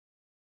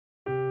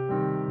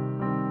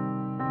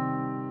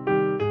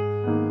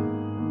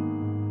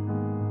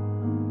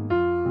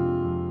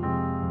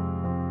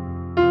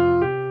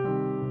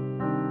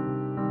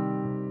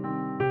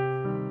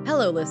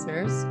Hello,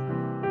 listeners.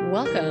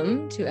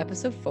 Welcome to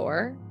episode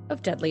 4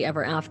 of Deadly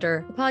Ever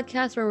After, a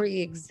podcast where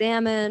we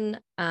examine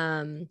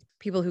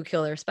people who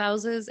kill their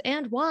spouses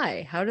and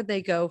why. How did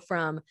they go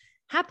from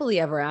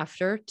happily ever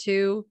after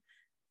to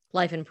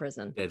life in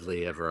prison?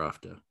 Deadly Ever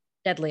After.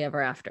 Deadly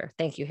Ever After.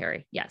 Thank you,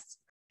 Harry. Yes.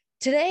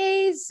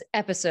 Today's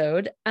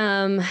episode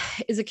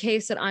is a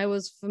case that I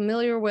was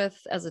familiar with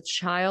as a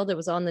child. It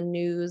was on the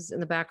news in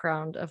the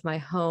background of my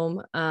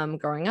home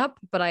growing up,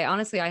 but I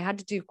had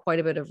to do quite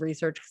a bit of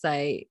research because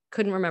I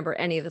couldn't remember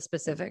any of the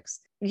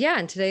specifics. Yeah,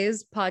 and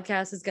today's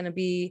podcast is going to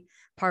be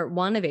part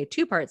 1 of a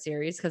 2-part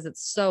series because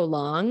it's so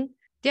long.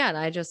 Yeah,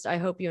 and I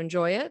hope you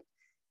enjoy it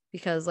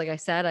because, like I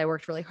said, I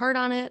worked really hard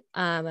on it.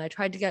 I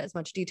tried to get as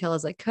much detail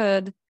as I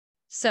could.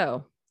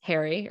 So,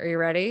 Harry, are you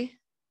ready?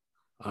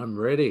 I'm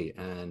ready.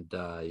 And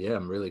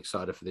I'm really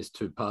excited for this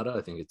 2-parter. I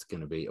think it's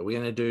going to be, are we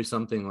going to do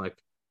something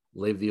like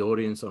leave the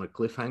audience on a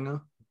cliffhanger?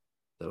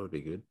 That would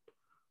be good.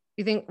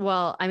 You think,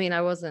 well, I mean,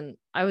 I was going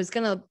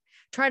to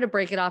try to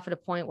break it off at a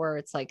point where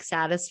it's like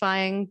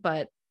satisfying,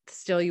 but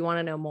still you want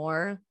to know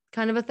more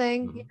kind of a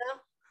thing, you know?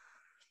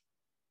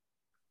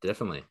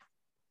 Definitely.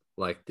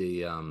 Like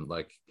the,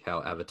 like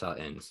how Avatar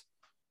ends.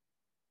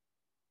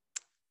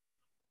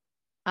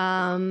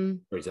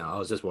 For example, I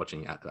was just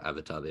watching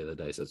Avatar the other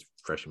day, so it's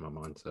fresh in my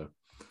mind. So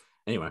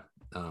anyway,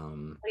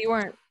 you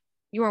weren't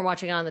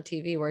watching it on the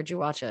TV. Where'd you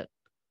watch it?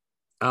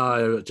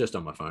 Just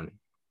on my phone.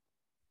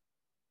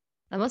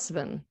 That must have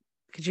been.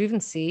 Could you even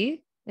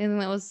see anything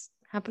that was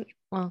happening?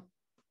 Well,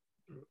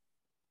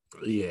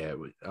 yeah,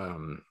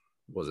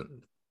 wasn't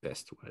the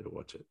best way to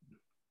watch it,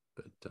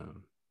 but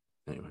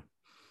anyway.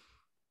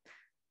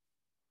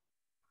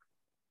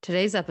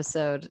 Today's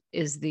episode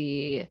is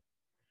the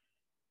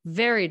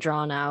very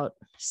drawn out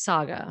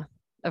saga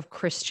of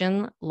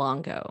Christian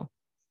Longo.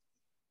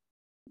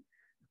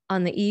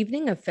 On the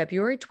evening of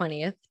February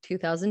 20th,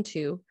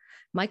 2002,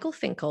 Michael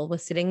Finkel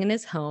was sitting in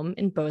his home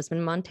in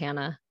Bozeman,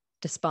 Montana,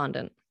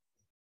 despondent.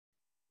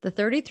 The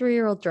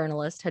 33-year-old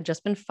journalist had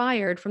just been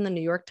fired from the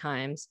New York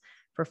Times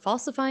for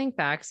falsifying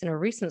facts in a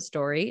recent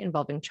story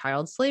involving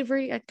child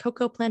slavery at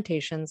cocoa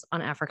plantations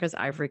on Africa's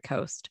Ivory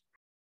Coast.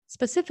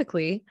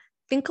 Specifically,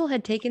 Finkel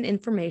had taken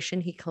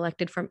information he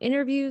collected from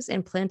interviews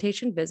and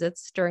plantation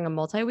visits during a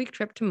multi-week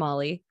trip to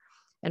Mali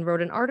and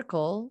wrote an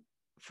article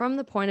from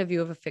the point of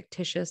view of a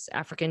fictitious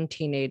African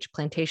teenage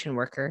plantation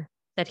worker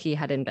that he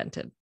had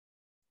invented.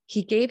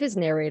 He gave his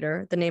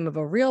narrator the name of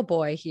a real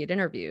boy he had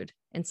interviewed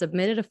and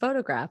submitted a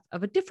photograph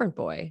of a different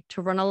boy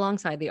to run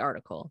alongside the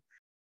article.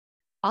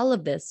 All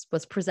of this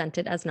was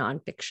presented as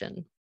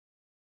nonfiction.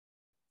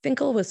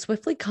 Finkel was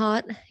swiftly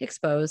caught,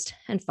 exposed,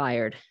 and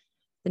fired.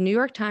 The New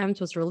York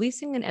Times was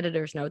releasing an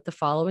editor's note the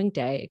following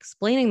day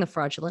explaining the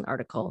fraudulent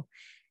article,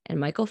 and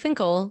Michael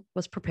Finkel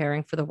was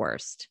preparing for the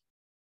worst.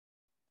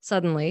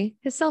 Suddenly,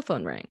 his cell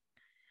phone rang.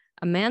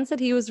 A man said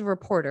he was a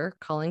reporter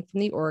calling from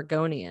the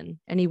Oregonian,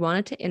 and he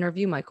wanted to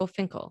interview Michael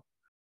Finkel.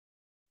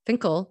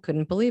 Finkel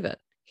couldn't believe it.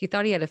 He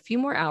thought he had a few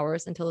more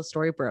hours until the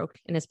story broke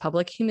and his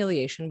public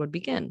humiliation would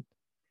begin.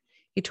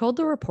 He told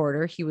the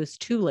reporter he was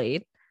too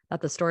late, that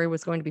the story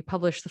was going to be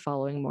published the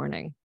following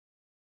morning.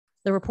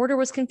 The reporter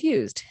was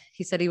confused.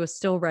 He said he was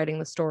still writing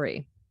the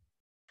story.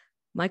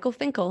 Michael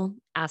Finkel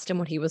asked him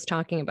what he was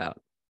talking about.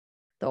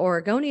 The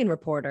Oregonian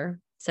reporter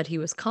said he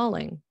was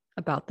calling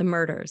about the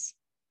murders.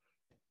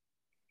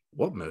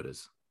 What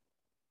murders?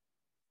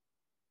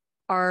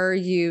 Are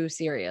you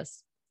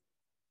serious?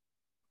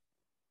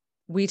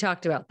 We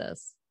talked about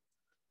this.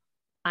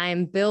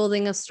 I'm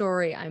building a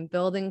story. I'm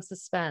building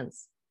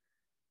suspense.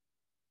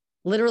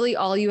 Literally,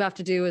 all you have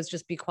to do is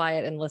just be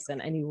quiet and listen,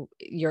 and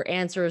your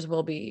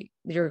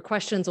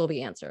questions will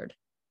be answered.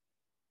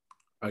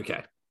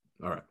 Okay.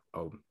 All right.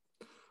 I'll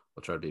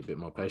try to be a bit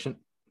more patient.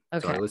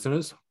 Okay. Sorry,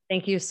 listeners.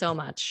 Thank you so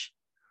much.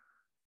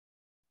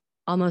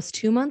 Almost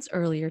 2 months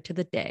earlier to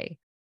the day,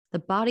 the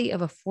body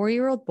of a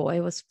 4-year-old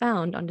boy was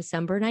found on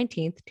December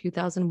 19th,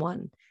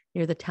 2001,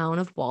 near the town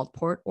of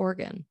Waldport,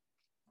 Oregon.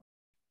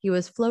 He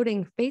was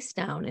floating face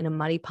down in a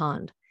muddy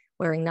pond,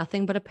 wearing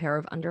nothing but a pair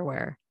of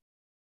underwear.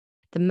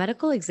 The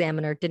medical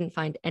examiner didn't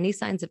find any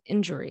signs of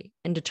injury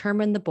and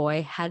determined the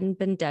boy hadn't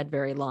been dead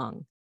very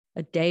long,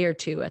 a day or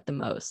two at the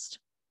most.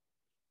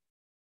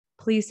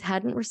 Police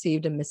hadn't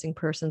received a missing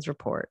persons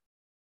report.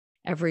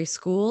 Every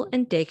school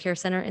and daycare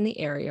center in the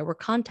area were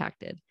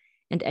contacted,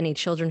 and any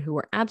children who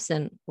were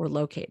absent were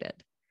located.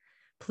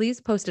 Police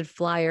posted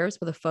flyers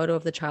with a photo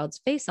of the child's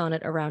face on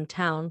it around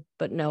town,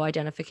 but no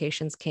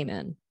identifications came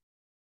in.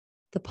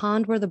 The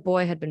pond where the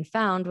boy had been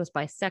found was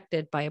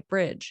bisected by a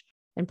bridge,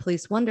 and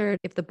police wondered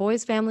if the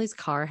boy's family's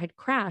car had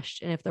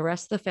crashed and if the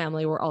rest of the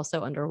family were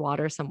also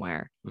underwater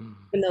somewhere,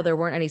 even though there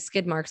weren't any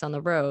skid marks on the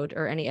road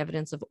or any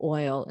evidence of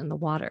oil in the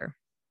water.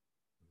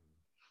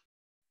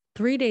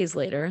 3 days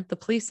later, the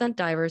police sent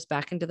divers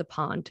back into the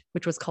pond,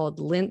 which was called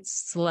Lint's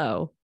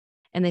Slough,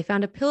 and they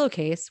found a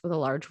pillowcase with a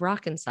large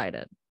rock inside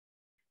it.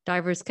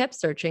 Divers kept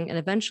searching, and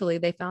eventually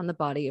they found the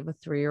body of a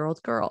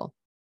 3-year-old girl.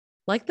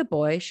 Like the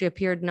boy, she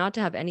appeared not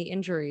to have any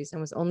injuries and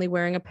was only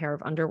wearing a pair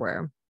of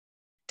underwear.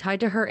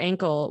 Tied to her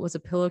ankle was a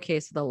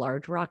pillowcase with a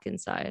large rock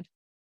inside.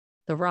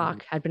 The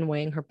rock had been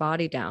weighing her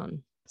body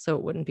down, so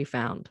it wouldn't be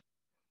found.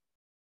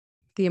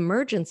 The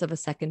emergence of a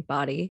second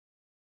body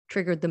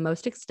triggered the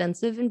most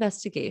extensive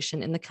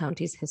investigation in the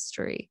county's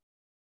history.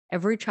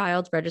 Every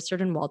child registered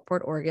in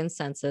Waldport, Oregon's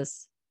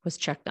census was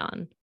checked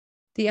on.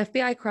 The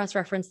FBI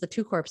cross-referenced the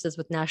two corpses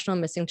with National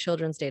Missing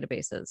Children's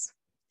databases.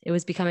 It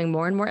was becoming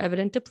more and more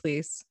evident to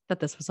police that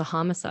this was a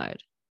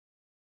homicide.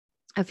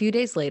 A few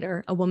days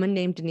later, a woman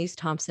named Denise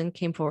Thompson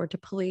came forward to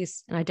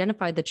police and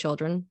identified the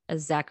children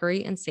as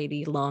Zachary and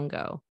Sadie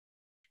Longo.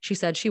 She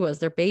said she was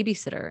their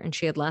babysitter and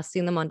she had last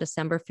seen them on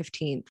December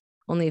 15th,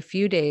 only a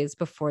few days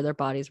before their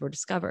bodies were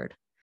discovered.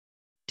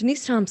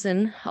 Denise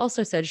Thompson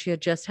also said she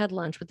had just had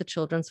lunch with the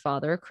children's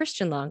father,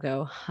 Christian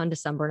Longo, on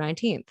December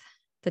 19th,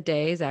 the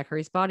day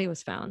Zachary's body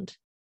was found.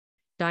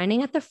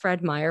 Dining at the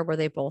Fred Meyer where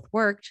they both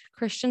worked,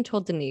 Christian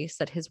told Denise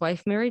that his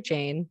wife, Mary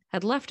Jane,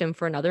 had left him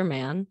for another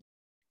man,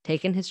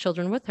 taken his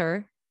children with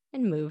her,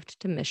 and moved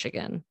to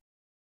Michigan.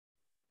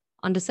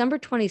 On December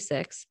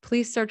 26,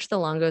 police searched the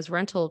Longo's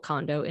rental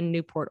condo in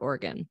Newport,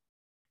 Oregon.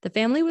 The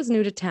family was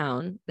new to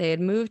town. They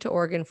had moved to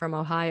Oregon from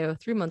Ohio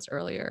 3 months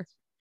earlier.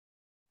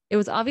 It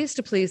was obvious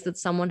to police that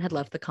someone had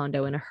left the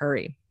condo in a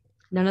hurry.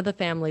 None of the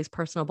family's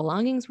personal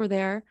belongings were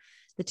there.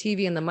 The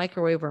TV and the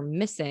microwave were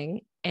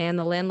missing, and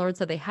the landlord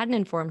said they hadn't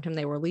informed him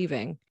they were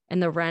leaving,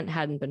 and the rent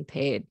hadn't been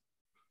paid.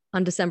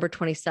 On December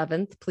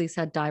 27th, police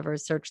had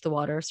divers search the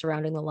water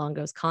surrounding the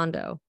Longo's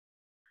condo.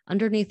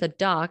 Underneath a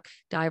dock,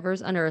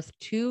 divers unearthed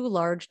 2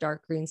 large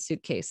dark green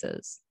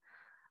suitcases.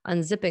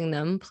 Unzipping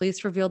them,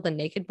 police revealed the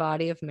naked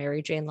body of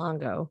Mary Jane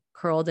Longo,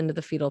 curled into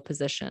the fetal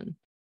position.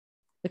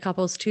 The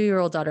couple's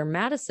 2-year-old daughter,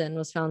 Madison,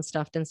 was found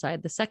stuffed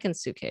inside the second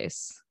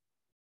suitcase.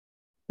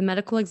 The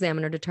medical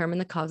examiner determined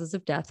the causes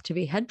of death to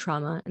be head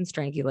trauma and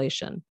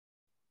strangulation.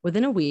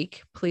 Within a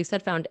week, police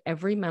had found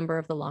every member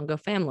of the Longo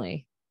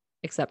family,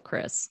 except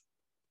Chris.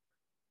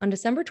 On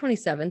December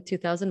 27,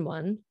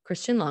 2001,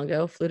 Christian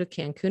Longo flew to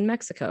Cancun,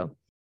 Mexico.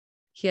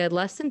 He had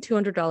less than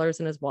 $200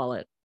 in his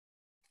wallet.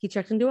 He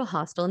checked into a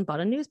hostel and bought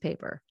a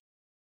newspaper.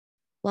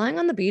 Lying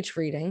on the beach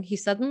reading, he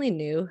suddenly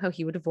knew how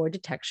he would avoid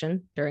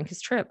detection during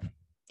his trip.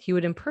 He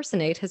would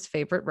impersonate his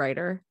favorite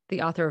writer,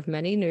 the author of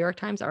many New York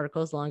Times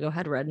articles Longo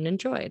had read and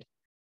enjoyed.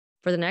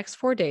 For the next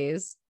 4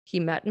 days, he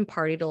met and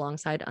partied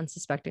alongside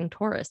unsuspecting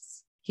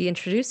tourists. He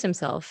introduced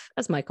himself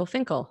as Michael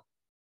Finkel.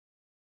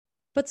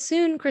 But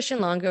soon, Christian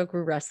Longo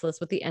grew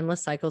restless with the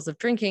endless cycles of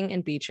drinking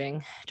and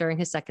beaching during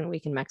his second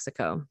week in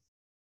Mexico.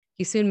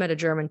 He soon met a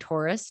German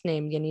tourist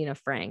named Janina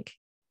Frank.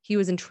 He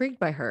was intrigued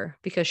by her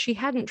because she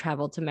hadn't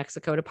traveled to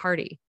Mexico to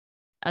party.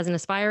 As an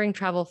aspiring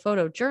travel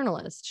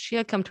photojournalist, she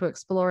had come to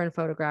explore and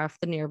photograph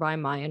the nearby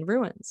Mayan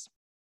ruins.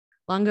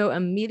 Longo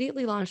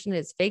immediately launched into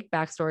his fake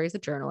backstory as a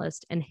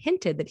journalist and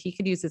hinted that he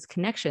could use his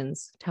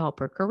connections to help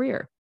her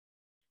career.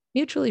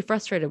 Mutually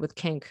frustrated with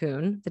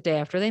Cancun, the day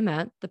after they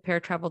met, the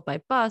pair traveled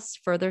by bus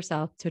further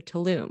south to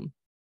Tulum.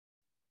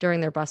 During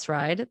their bus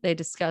ride, they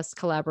discussed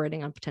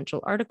collaborating on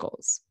potential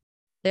articles.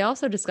 They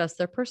also discussed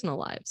their personal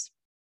lives.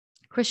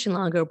 Christian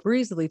Longo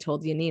breezily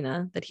told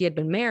Janina that he had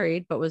been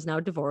married but was now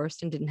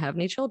divorced and didn't have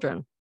any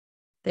children.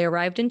 They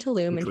arrived in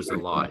Tulum. Which was a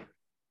lie.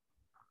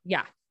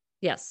 Yeah.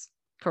 Yes.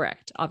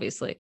 Correct.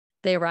 Obviously.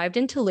 They arrived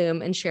in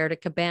Tulum and shared a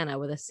cabana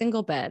with a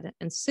single bed,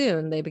 and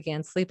soon they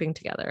began sleeping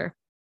together.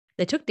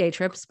 They took day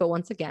trips, but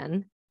once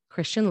again,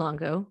 Christian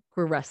Longo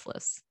grew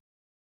restless.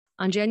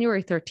 On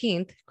January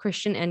 13th,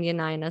 Christian and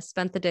Janina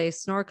spent the day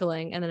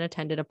snorkeling and then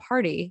attended a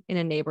party in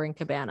a neighboring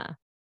cabana.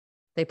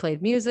 They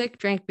played music,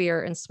 drank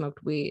beer, and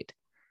smoked weed.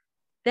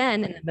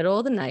 Then, in the middle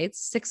of the night,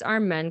 6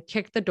 armed men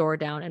kicked the door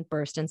down and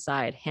burst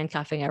inside,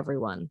 handcuffing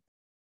everyone.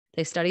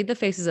 They studied the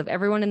faces of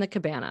everyone in the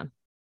cabana.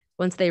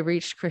 Once they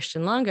reached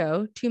Christian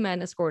Longo, 2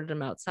 men escorted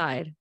him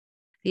outside.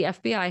 The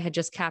FBI had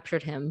just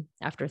captured him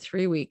after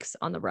 3 weeks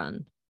on the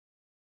run.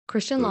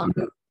 Christian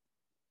Longo.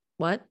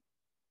 What?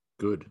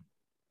 Good.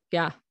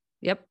 Yeah.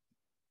 Yep.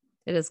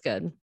 It is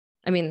good.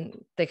 I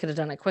mean, they could have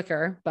done it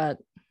quicker, but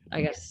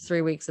I guess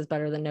 3 weeks is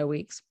better than no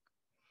weeks.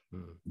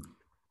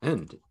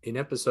 And in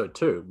episode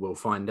 2, we'll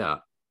find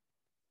out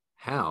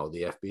how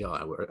the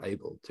FBI were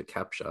able to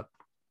capture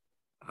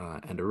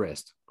and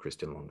arrest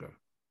Christian Longo.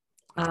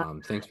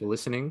 Thanks for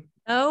listening.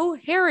 Oh,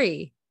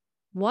 Harry,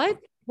 what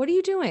are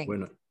you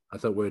doing? I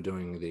thought we were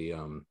doing the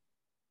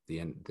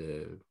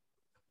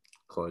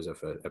closer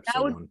for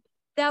episode 1.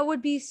 That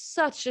would be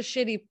such a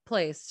shitty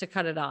place to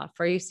cut it off.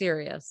 Are you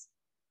serious?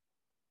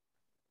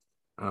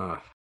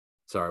 Sorry,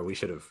 I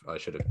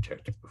should have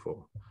checked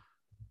before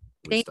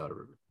we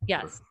started.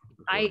 Yes,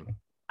 I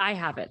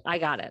have it. I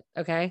got it.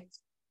 Okay.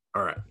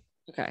 All right.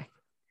 Okay.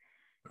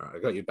 All right. I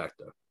got you back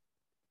though.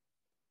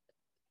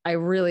 I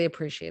really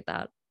appreciate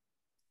that.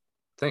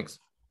 Thanks.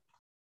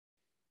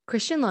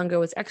 Christian Longo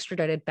was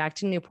extradited back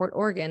to Newport,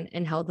 Oregon,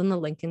 and held in the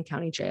Lincoln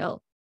County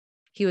Jail.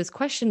 He was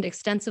questioned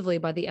extensively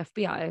by the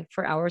FBI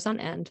for hours on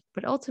end,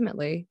 but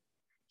ultimately,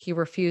 he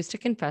refused to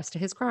confess to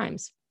his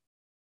crimes.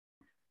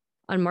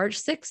 On March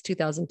 6,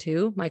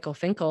 2002, Michael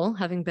Finkel,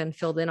 having been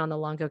filled in on the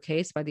Longo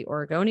case by the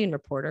Oregonian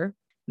reporter,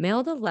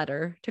 mailed a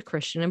letter to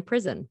Christian in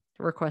prison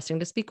requesting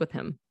to speak with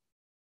him.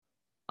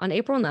 On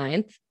April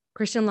 9th,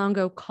 Christian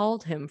Longo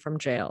called him from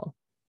jail.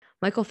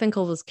 Michael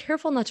Finkel was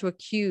careful not to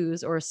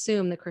accuse or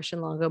assume that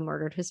Christian Longo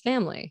murdered his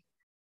family.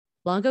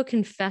 Longo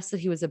confessed that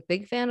he was a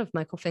big fan of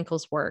Michael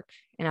Finkel's work,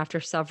 and after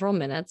several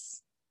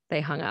minutes,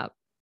 they hung up.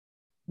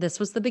 This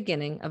was the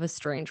beginning of a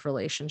strange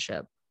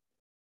relationship.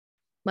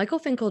 Michael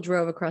Finkel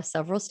drove across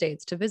several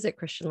states to visit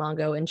Christian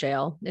Longo in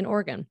jail in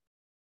Oregon.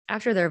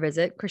 After their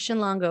visit, Christian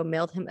Longo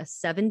mailed him a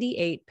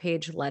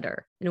 78-page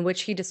letter in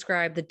which he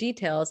described the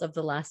details of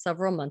the last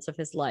several months of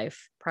his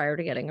life prior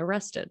to getting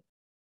arrested.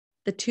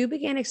 The two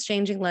began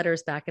exchanging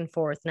letters back and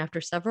forth, and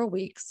after several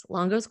weeks,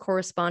 Longo's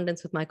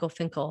correspondence with Michael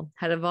Finkel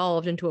had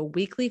evolved into a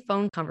weekly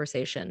phone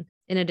conversation,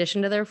 in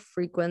addition to their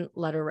frequent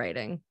letter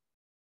writing.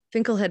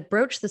 Finkel had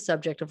broached the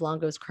subject of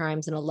Longo's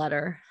crimes in a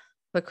letter,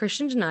 but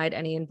Christian denied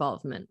any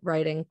involvement,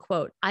 writing,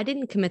 quote, "I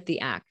didn't commit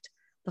the act.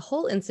 The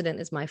whole incident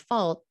is my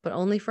fault, but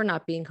only for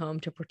not being home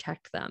to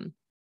protect them."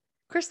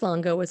 Chris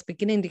Longo was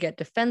beginning to get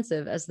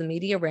defensive as the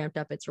media ramped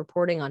up its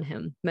reporting on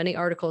him, many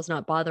articles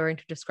not bothering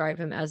to describe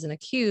him as an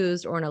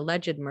accused or an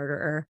alleged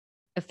murderer,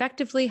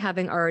 effectively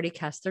having already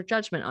cast their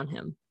judgment on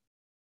him.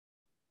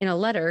 In a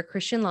letter,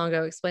 Christian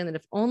Longo explained that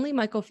if only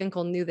Michael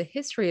Finkel knew the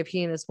history of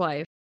he and his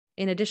wife,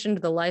 in addition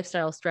to the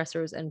lifestyle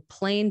stressors and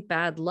plain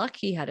bad luck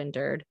he had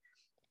endured,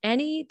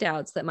 any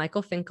doubts that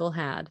Michael Finkel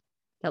had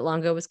that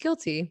Longo was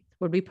guilty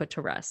would be put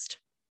to rest.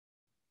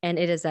 And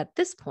it is at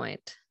this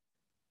point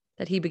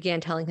that he began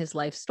telling his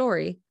life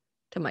story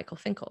to Michael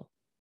Finkel.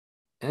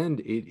 And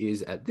it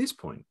is at this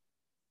point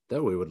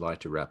that we would like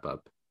to wrap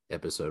up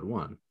episode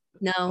 1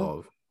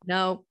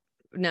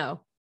 No.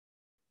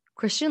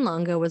 Christian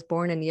Longo was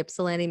born in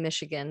Ypsilanti,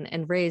 Michigan,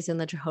 and raised in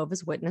the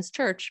Jehovah's Witness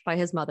Church by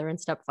his mother and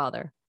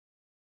stepfather.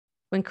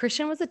 When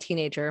Christian was a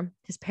teenager,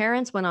 his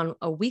parents went on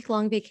a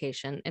week-long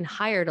vacation and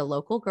hired a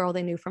local girl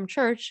they knew from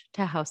church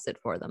to house sit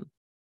for them.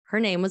 Her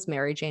name was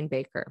Mary Jane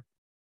Baker.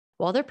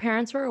 While their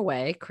parents were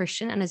away,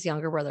 Christian and his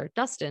younger brother,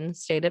 Dustin,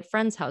 stayed at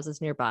friends'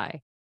 houses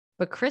nearby.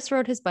 But Chris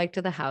rode his bike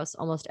to the house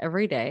almost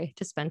every day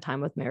to spend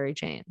time with Mary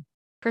Jane.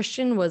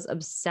 Christian was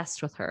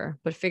obsessed with her,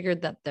 but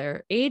figured that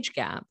their age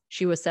gap,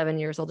 she was 7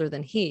 years older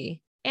than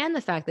he, and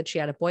the fact that she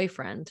had a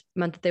boyfriend,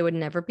 meant that they would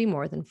never be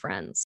more than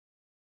friends.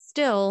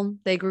 Still,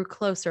 they grew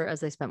closer as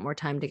they spent more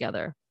time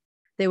together.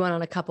 They went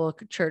on a couple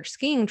of church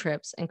skiing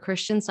trips, and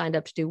Christian signed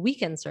up to do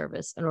weekend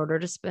service in order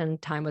to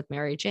spend time with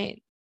Mary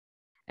Jane.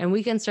 And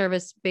weekend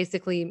service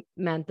basically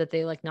meant that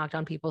they knocked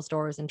on people's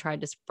doors and tried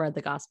to spread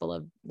the gospel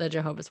of the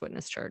Jehovah's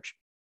Witness Church.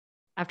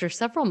 After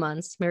several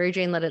months, Mary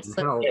Jane let it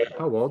slip.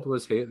 How old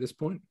was he at this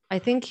point? I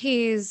think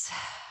he's,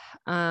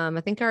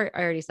 I think I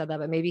already said that,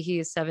 but maybe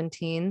he's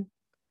 17.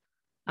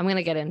 I'm going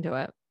to get into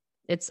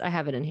it. I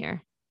have it in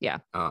here. Yeah.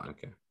 Oh,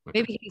 okay.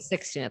 Maybe he's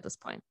 16 at this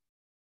point.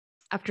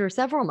 After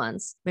several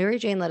months, Mary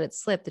Jane let it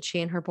slip that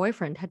she and her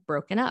boyfriend had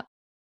broken up.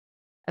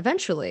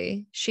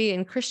 Eventually, she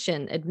and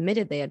Christian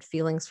admitted they had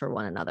feelings for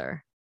one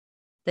another.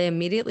 They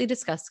immediately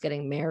discussed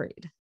getting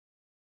married.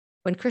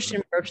 When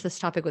Christian broached this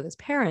topic with his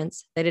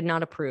parents, they did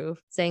not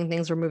approve, saying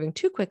things were moving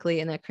too quickly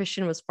and that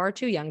Christian was far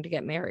too young to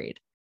get married.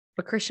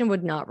 But Christian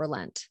would not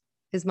relent.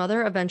 His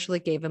mother eventually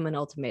gave him an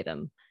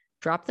ultimatum: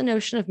 drop the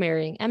notion of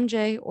marrying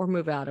MJ or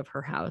move out of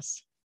her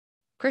house.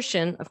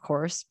 Christian, of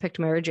course, picked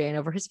Mary Jane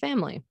over his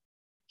family.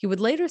 He would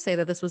later say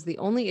that this was the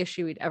only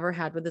issue he'd ever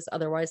had with his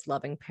otherwise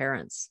loving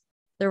parents.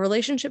 Their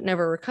relationship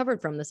never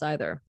recovered from this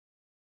either.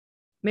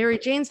 Mary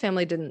Jane's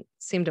family didn't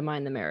seem to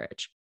mind the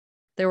marriage.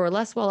 They were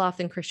less well off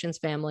than Christian's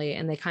family,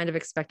 and they kind of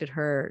expected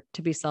her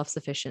to be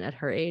self-sufficient at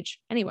her age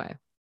anyway.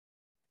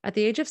 At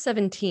the age of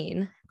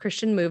 17,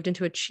 Christian moved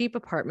into a cheap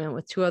apartment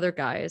with 2 other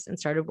guys and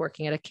started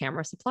working at a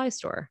camera supply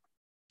store.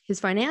 His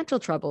financial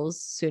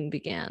troubles soon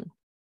began.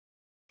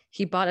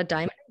 He bought a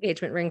diamond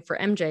engagement ring for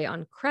MJ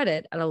on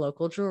credit at a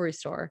local jewelry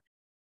store,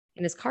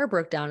 and his car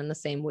broke down in the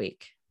same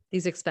week.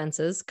 These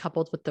expenses,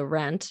 coupled with the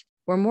rent,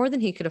 were more than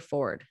he could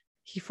afford.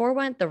 He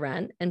forewent the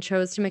rent and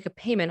chose to make a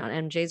payment on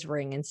MJ's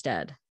ring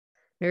instead.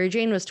 Mary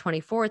Jane was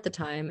 24 at the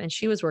time, and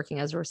she was working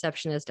as a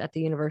receptionist at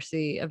the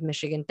University of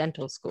Michigan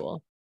Dental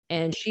School,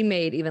 and she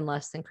made even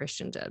less than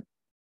Christian did.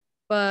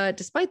 But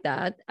despite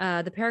that,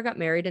 the pair got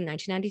married in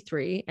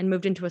 1993 and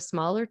moved into a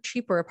smaller,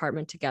 cheaper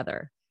apartment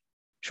together.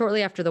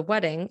 Shortly after the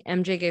wedding,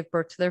 MJ gave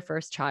birth to their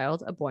first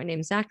child, a boy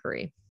named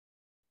Zachary.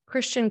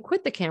 Christian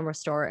quit the camera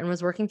store and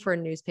was working for a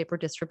newspaper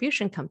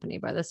distribution company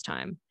by this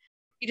time.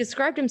 He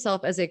described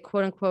himself as a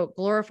quote-unquote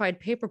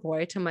glorified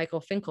paperboy to Michael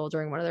Finkel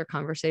during one of their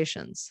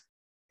conversations.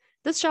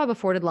 This job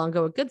afforded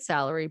Longo a good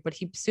salary, but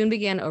he soon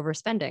began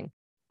overspending,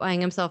 buying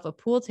himself a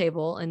pool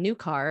table, a new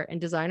car, and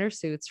designer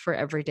suits for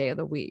every day of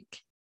the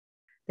week.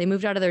 They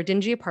moved out of their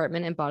dingy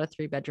apartment and bought a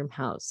 3-bedroom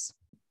house.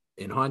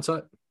 In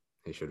hindsight,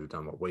 he should have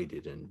done what we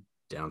did and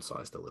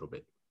downsized a little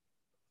bit.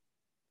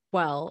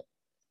 Well,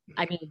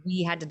 I mean,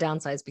 we had to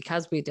downsize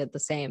because we did the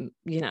same,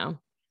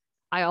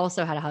 I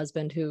also had a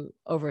husband who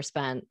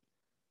overspent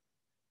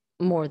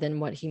more than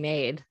what he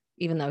made,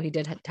 even though he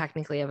did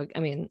technically have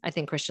I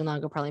think Christian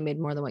Longo probably made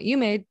more than what you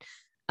made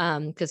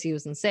because he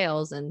was in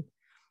sales, and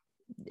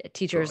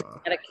Teachers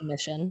Ugh. get a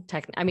commission.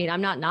 I mean,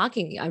 I'm not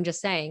knocking you. I'm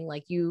just saying,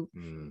 like, your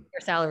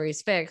salary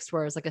is fixed,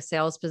 whereas like a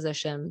sales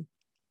position,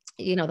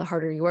 the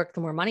harder you work,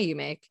 the more money you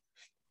make.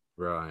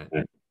 Right.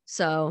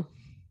 So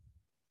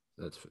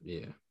That's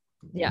yeah.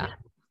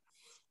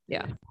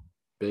 Yeah.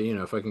 But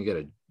if I can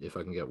get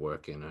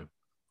work in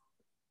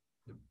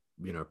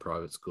a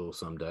private school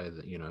someday,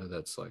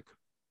 that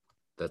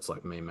that's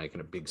like me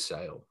making a big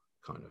sale,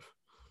 kind of.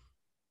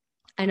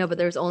 I know, but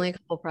there's only a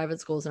couple private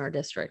schools in our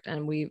district,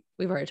 and we've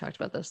already talked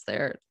about this.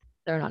 They're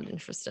not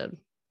interested.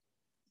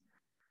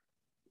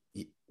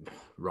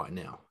 Right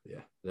now, yeah,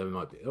 there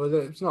might be.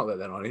 It's not that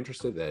they're not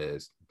interested.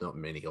 There's not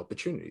many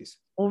opportunities.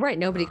 Well, right,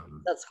 nobody goes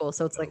to that school,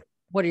 so it's like,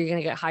 what are you going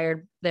to get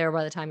hired there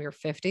by the time you're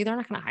 50? They're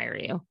not going to hire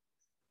you.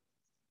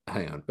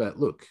 Hang on, but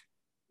look,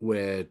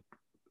 we're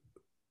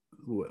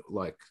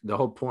like, the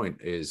whole point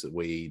is that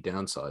we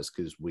downsized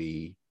because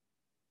we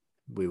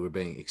were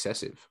being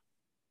excessive.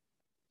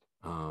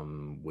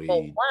 One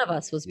of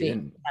us was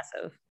being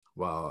excessive.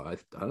 Well, I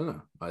don't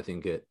know. I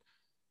think it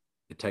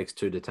takes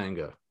two to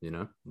tango,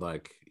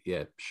 like,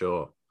 yeah,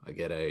 sure, I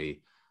get a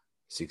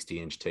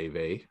 60-inch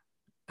TV,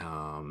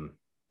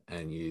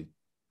 and you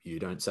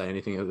don't say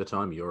anything at the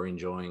time. We're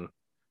enjoying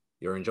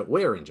watching.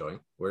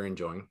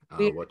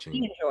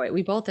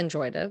 We both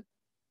enjoyed it.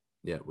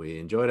 Yeah, we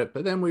enjoyed it,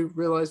 but then we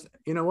realized,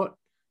 you know what?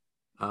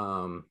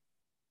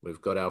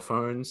 We've got our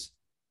phones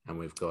and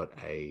we've got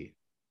a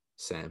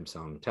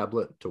Samsung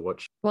tablet to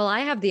watch. Well,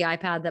 I have the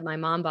iPad that my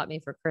mom bought me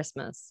for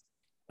Christmas.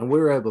 And we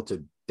were able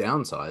to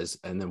downsize,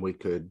 and then we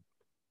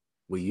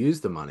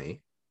use the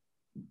money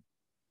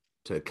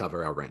to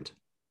cover our rent,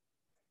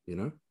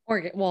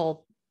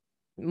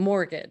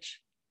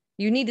 Mortgage.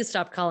 You need to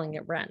stop calling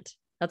it rent.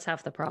 That's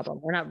half the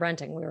problem. We're not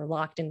renting. We were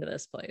locked into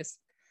this place.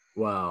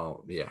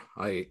 Well, yeah,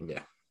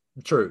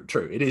 true.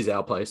 It is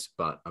our place,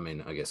 but I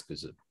mean, I guess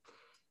because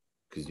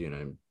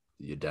your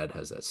dad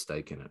has that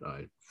stake in it,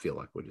 I feel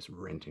like we're just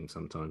renting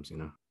sometimes,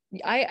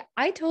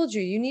 I told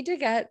you need to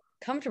get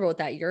comfortable with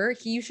that.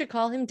 You should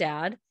call him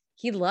dad.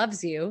 He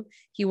loves you.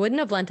 He wouldn't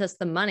have lent us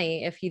the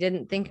money if he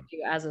didn't think of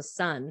you as a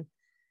son.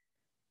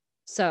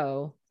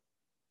 So,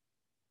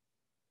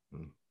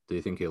 do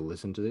you think he'll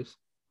listen to this?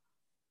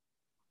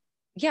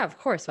 Yeah, of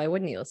course. Why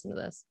wouldn't he listen to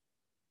this?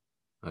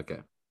 Okay.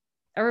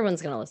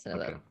 Everyone's gonna listen to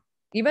this.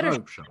 You better.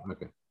 Sure.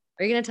 Okay.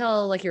 Are you gonna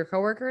tell like your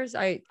coworkers?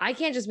 I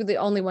can't just be the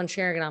only one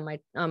sharing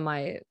it on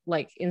my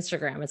like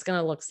Instagram. It's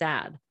gonna look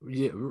sad.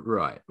 Yeah,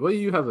 right. Well,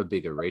 you have a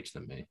bigger reach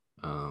than me.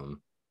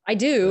 I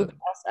do.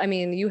 I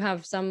mean, you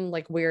have some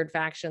like weird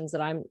factions that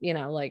I'm,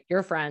 like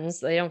your friends.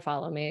 They don't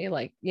follow me,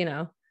 like.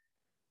 Yeah,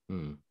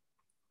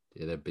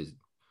 they're busy.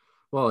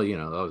 Well,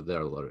 there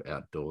are a lot of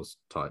outdoors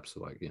types,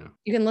 like,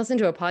 You can listen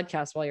to a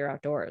podcast while you're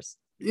outdoors.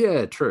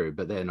 Yeah, true,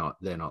 but they're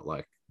not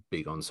like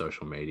big on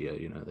social media,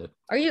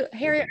 Are you,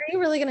 Harry? Are you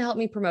really going to help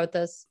me promote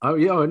this? Oh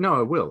yeah, no,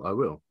 I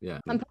will. Yeah,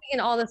 I'm putting in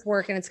all this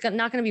work, and it's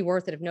not going to be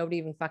worth it if nobody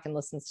even fucking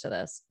listens to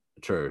this.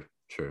 True.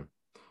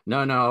 No,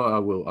 I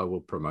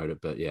will promote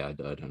it, but yeah, I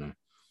don't know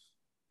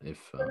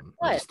if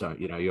I just don't.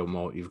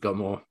 You've got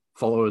more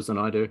followers than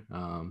I do,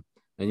 and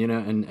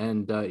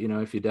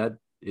if your dad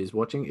is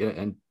watching, yeah,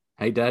 and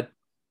hey, Dad,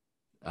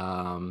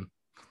 don't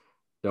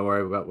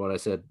worry about what I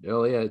said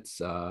earlier. It's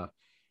I'm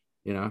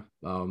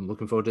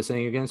looking forward to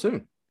seeing you again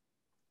soon.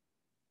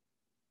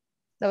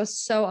 That was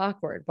so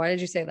awkward. Why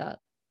did you say that?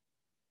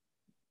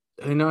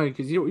 No,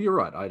 because you're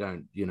right. I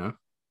don't,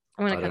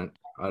 I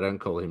don't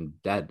call him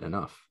Dad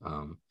enough.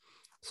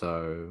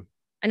 So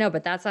I know,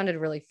 but that sounded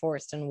really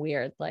forced and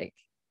weird. Like,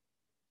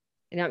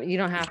 you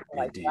don't have to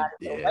like be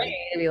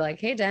like,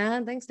 hey,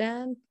 Dad, thanks,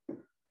 Dad.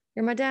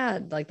 You're my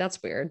dad. Like,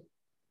 that's weird.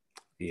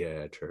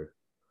 Yeah, true.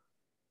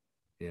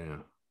 Yeah.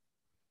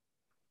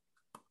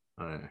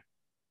 I don't know.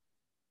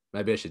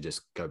 Maybe I should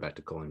just go back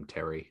to calling him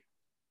Terry.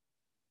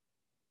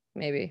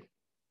 Maybe.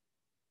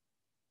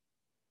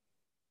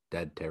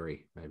 Dad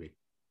Terry, maybe.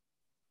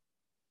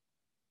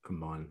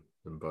 Combine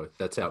them both.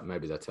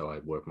 Maybe that's how I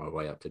work my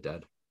way up to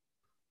Dad.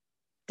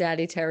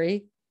 Daddy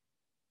Terry.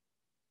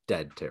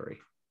 Dad Terry.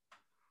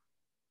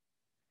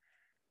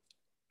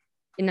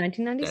 In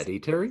 1997. Daddy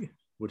Terry?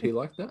 Would he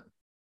like that?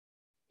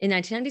 In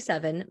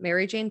 1997,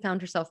 Mary Jane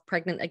found herself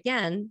pregnant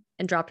again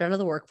and dropped out of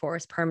the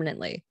workforce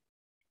permanently.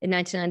 In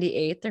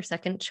 1998, their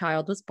second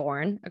child was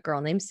born, a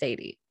girl named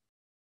Sadie.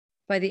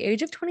 By the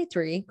age of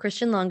 23,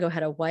 Christian Longo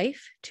had a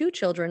wife, 2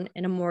 children,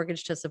 and a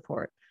mortgage to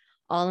support,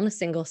 all on a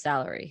single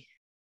salary.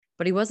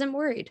 But he wasn't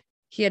worried.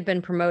 He had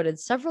been promoted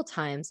several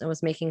times and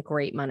was making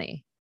great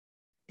money.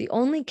 The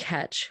only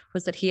catch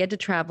was that he had to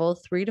travel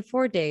 3 to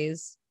 4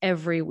 days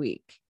every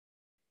week.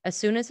 As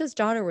soon as his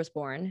daughter was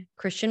born,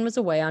 Christian was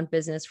away on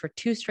business for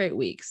 2 straight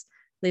weeks,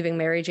 leaving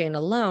Mary Jane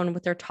alone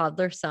with their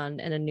toddler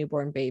son and a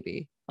newborn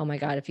baby. Oh my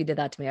God, if you did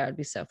that to me, I would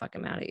be so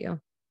fucking mad at you.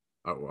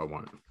 Oh, I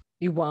won't.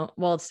 You won't.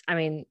 Well,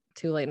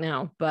 too late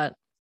now, but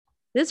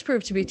this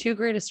proved to be too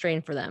great a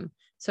strain for them.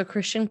 So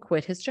Christian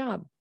quit his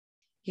job.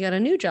 He got a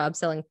new job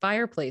selling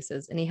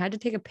fireplaces, and he had to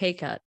take a pay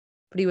cut,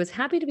 but he was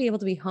happy to be able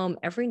to be home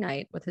every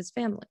night with his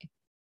family.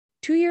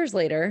 2 years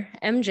later,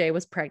 MJ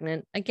was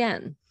pregnant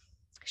again.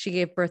 She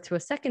gave birth to a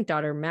second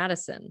daughter,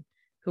 Madison,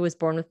 who was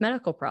born with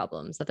medical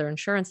problems that their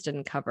insurance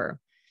didn't cover.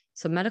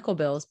 So medical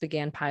bills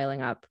began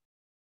piling up.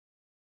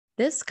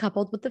 This,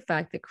 coupled with the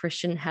fact that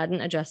Christian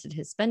hadn't adjusted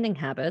his spending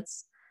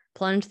habits,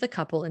 plunged the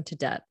couple into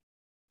debt.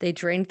 They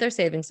drained their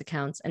savings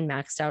accounts and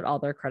maxed out all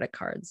their credit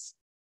cards.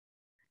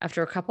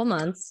 After a couple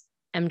months,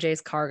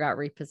 MJ's car got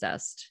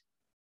repossessed.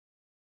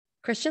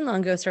 Christian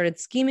Longo started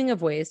scheming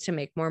of ways to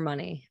make more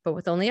money, but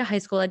with only a high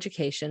school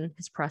education,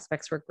 his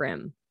prospects were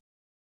grim.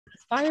 He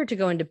aspired to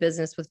go into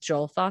business with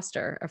Joel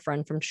Foster, a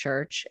friend from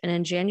church, and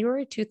in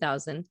January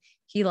 2000,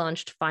 he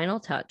launched Final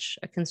Touch,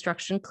 a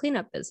construction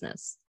cleanup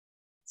business.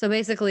 So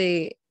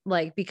basically,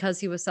 like, because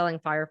he was selling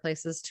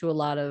fireplaces to a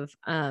lot of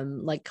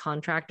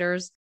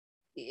contractors,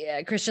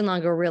 Christian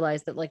Longo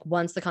realized that, like,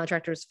 once the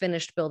contractors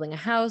finished building a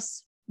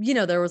house,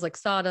 there was like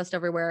sawdust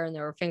everywhere and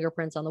there were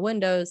fingerprints on the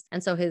windows.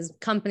 And so his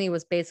company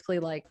was basically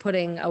like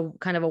putting a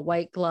kind of a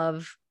white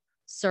glove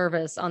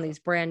service on these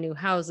brand new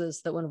houses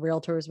so that when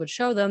realtors would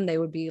show them, they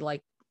would be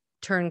like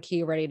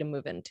turnkey ready to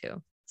move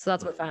into. So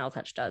that's what Final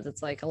Touch does.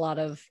 It's like a lot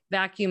of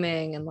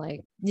vacuuming and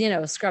like,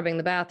 scrubbing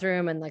the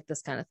bathroom and like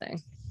this kind of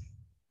thing.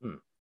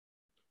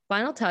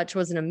 Final Touch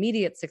was an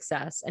immediate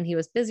success and he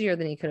was busier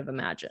than he could have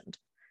imagined.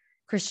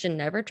 Christian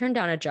never turned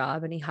down a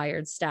job and he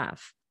hired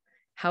staff.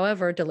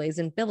 However, delays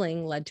in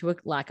billing led to a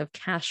lack of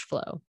cash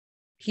flow.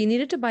 He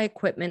needed to buy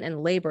equipment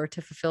and labor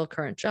to fulfill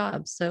current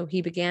jobs, so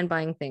he began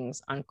buying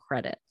things on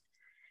credit.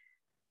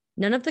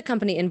 None of the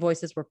company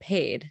invoices were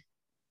paid.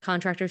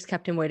 Contractors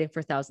kept him waiting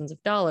for thousands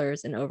of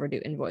dollars in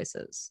overdue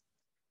invoices.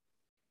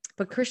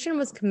 But Christian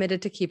was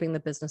committed to keeping the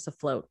business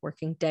afloat,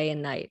 working day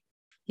and night.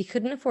 He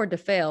couldn't afford to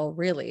fail,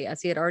 really,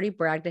 as he had already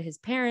bragged to his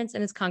parents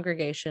and his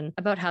congregation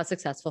about how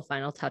successful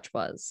Final Touch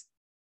was.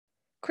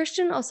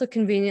 Christian also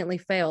conveniently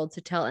failed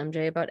to tell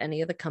MJ about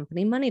any of the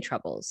company money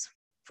troubles.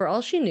 For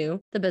all she knew,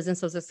 the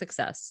business was a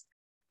success.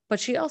 But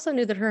she also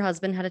knew that her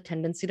husband had a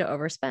tendency to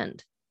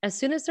overspend. As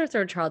soon as their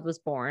third child was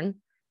born,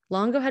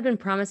 Longo had been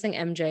promising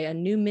MJ a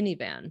new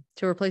minivan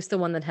to replace the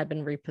one that had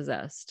been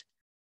repossessed.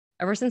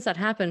 Ever since that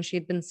happened, she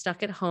had been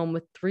stuck at home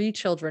with 3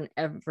 children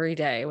every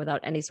day without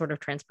any sort of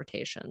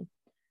transportation.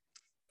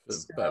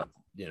 But,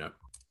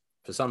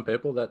 for some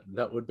people,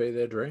 that would be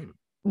their dream.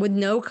 With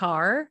no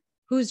car?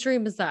 Whose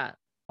dream is that?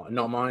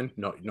 Not mine,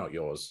 not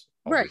yours,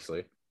 obviously.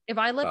 Right. If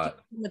I left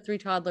you with 3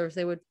 toddlers,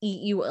 they would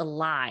eat you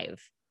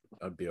alive.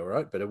 I'd be all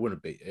right, but it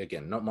wouldn't be,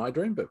 again, not my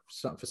dream, but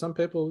for some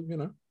people,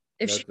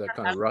 that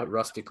kind of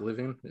rustic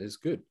living is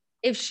good.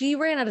 If she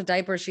ran out of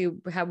diapers, she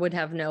would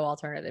have no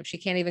alternative. She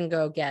can't even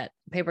go get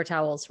paper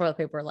towels, toilet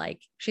paper.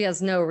 Like, she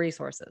has no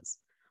resources.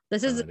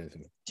 This is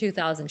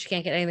 2000. She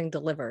can't get anything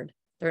delivered.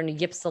 They're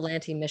in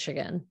Ypsilanti,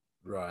 Michigan.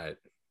 Right.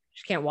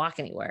 She can't walk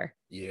anywhere.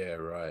 Yeah,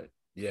 right.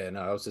 Yeah,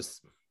 no,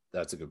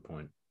 that's a good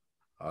point.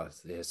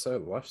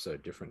 Life's so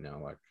different now.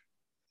 Like,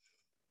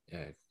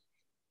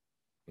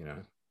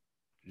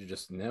 you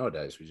just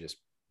nowadays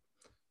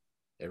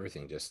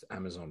everything just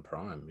Amazon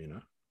Prime,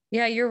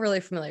 Yeah, you're really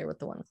familiar with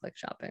the one-click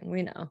shopping.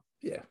 We know.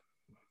 Yeah,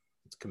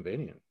 it's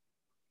convenient.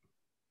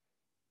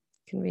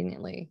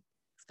 Conveniently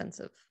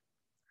expensive.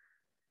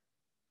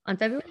 On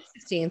February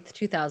 16th,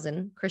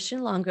 2000,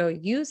 Christian Longo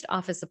used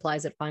office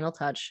supplies at Final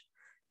Touch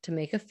to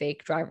make a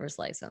fake driver's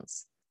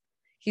license.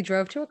 He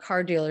drove to a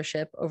car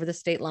dealership over the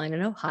state line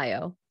in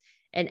Ohio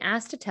and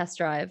asked to test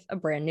drive a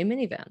brand new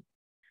minivan.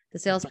 The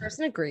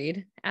salesperson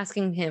agreed,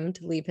 asking him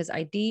to leave his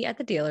ID at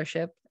the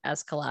dealership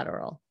as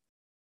collateral.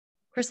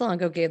 Chris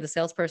Longo gave the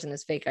salesperson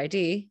his fake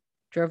ID,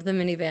 drove the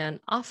minivan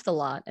off the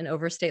lot and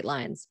over state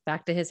lines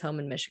back to his home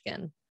in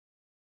Michigan.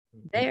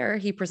 There,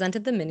 he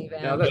presented the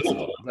minivan. Now,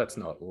 that's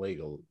not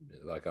legal.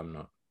 Like,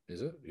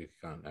 is it? You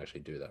can't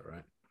actually do that,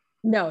 right?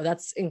 No,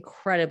 that's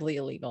incredibly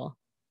illegal.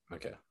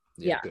 Okay.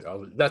 Yeah.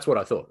 Good. That's what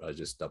I thought. I was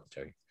just double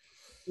checking.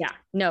 Yeah.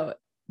 No,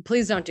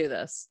 please don't do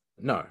this.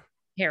 No.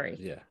 Harry.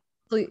 Yeah.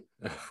 Please.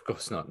 Of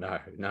course not. No.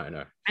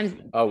 No.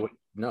 I wouldn't.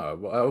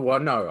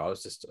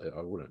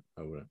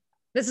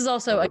 This is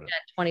also, again,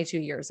 22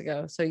 years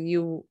ago. So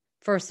you,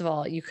 first of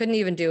all, you couldn't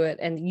even do it.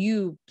 And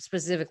you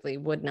specifically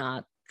could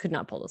not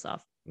pull this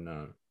off.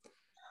 No.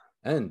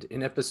 And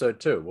in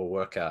episode 2, we'll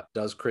work out,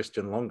 does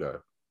Christian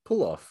Longo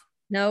pull off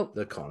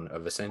the con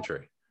of a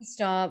century?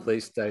 Stop.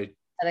 Please stay.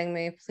 Letting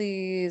me.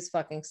 Please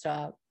fucking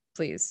stop.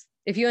 Please.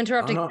 If you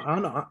interrupt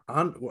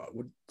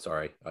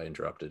sorry, I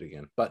interrupted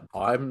again. But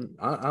I'm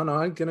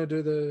going to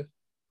do the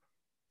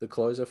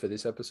closer for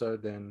this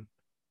episode then.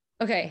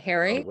 Okay,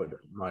 Harry.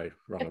 Am I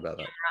wrong about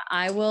that?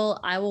 I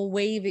will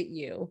wave at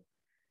you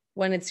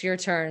when it's your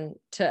turn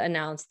to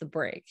announce the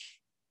break.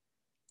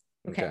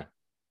 Okay.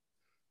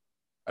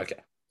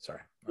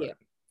 Sorry. Yeah. Right.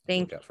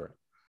 Thank you. For it.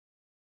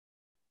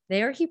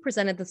 There, he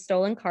presented the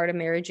stolen car to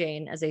Mary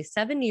Jane as a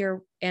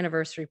 7-year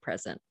anniversary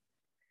present.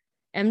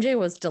 MJ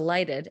was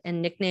delighted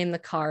and nicknamed the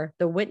car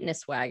the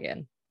Witness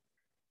Wagon.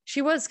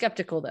 She was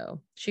skeptical,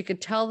 though. She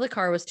could tell the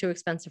car was too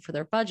expensive for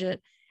their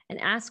budget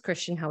and asked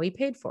Christian how he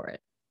paid for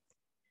it.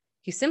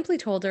 He simply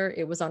told her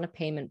it was on a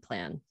payment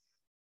plan.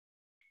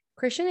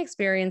 Christian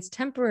experienced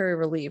temporary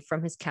relief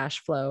from his cash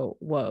flow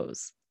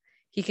woes.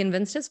 He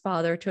convinced his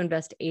father to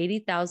invest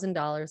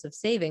 $80,000 of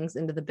savings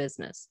into the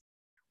business,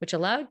 which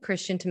allowed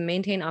Christian to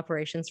maintain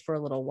operations for a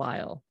little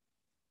while.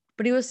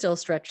 But he was still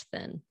stretched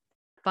thin.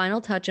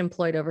 Final Touch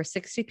employed over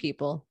 60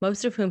 people,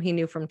 most of whom he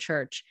knew from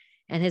church,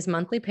 and his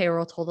monthly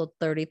payroll totaled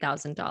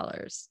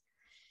 $30,000.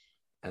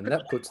 And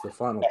that puts the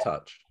final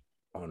touch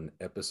on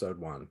episode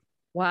 1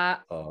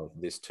 of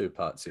this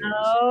 2-part series.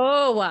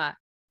 Oh,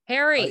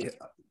 Harry,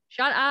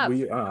 shut up.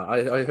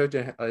 I heard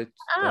you.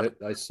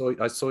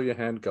 I saw your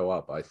hand go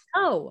up.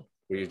 Were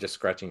you just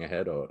scratching your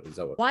head, or is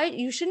that what? Why?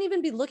 You shouldn't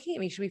even be looking at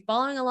me. You should be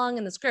following along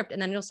in the script,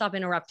 and then you'll stop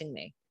interrupting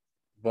me.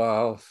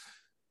 Well,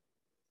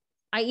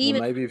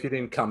 maybe if you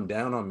didn't come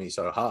down on me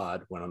so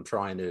hard when I'm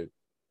trying to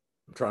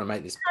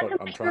make this.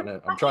 I'm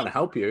trying to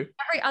help you.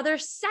 Every other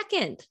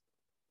second.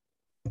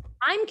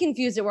 I'm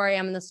confused at where I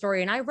am in the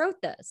story, and I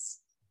wrote this.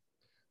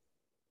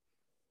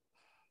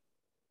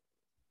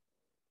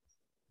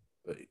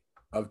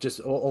 I've just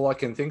all I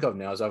can think of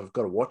now is I've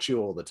got to watch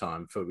you all the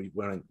time for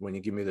when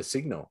you give me the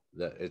signal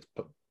that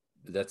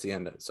that's the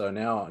end. So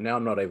now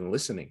I'm not even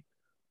listening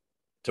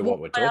to what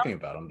we're talking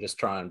about. I'm just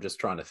trying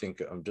to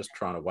think. I'm just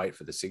trying to wait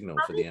for the signal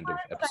for the end of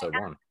episode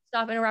 1.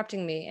 Stop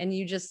interrupting me, and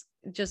you just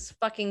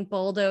fucking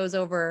bulldoze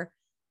over.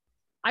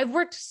 I've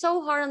worked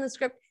so hard on the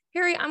script,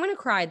 Harry. I'm gonna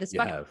cry. This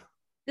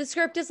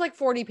script is like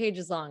 40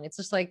 pages long. It's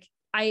just like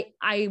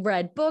I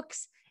read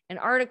books and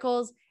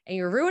articles, and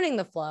you're ruining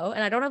the flow,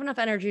 and I don't have enough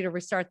energy to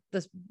restart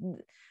this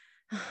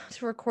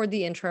to record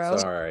the intro.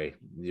 Sorry,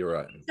 you're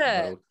right.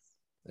 Well,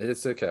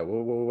 it's okay.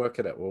 We'll work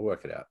it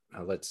out.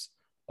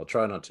 I'll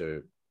try not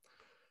to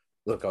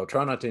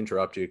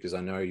interrupt you, because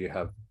I know you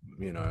have,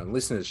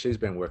 listeners. She's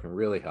been working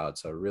really hard,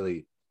 so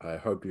I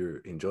hope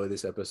you enjoy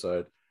this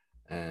episode,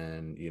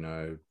 and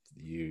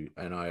you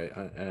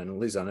and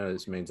Liz, I know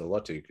this means a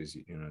lot to you, because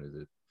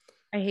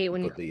I hate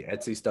when you put the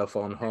Etsy stuff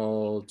on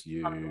hold.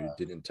 You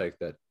didn't take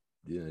that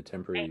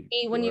temporary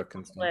work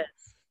and stuff.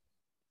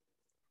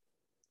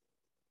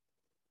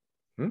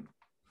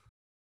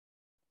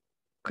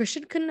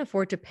 Christian couldn't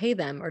afford to pay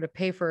them or to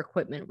pay for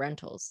equipment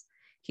rentals.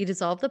 He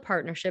dissolved the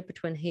partnership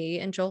between he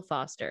and Joel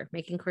Foster,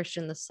 making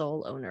Christian the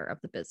sole owner of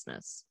the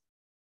business.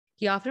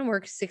 He often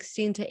worked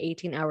 16 to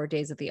 18-hour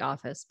days at the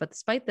office, but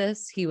despite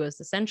this, he was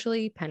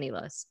essentially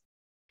penniless.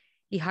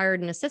 He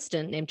hired an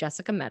assistant named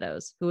Jessica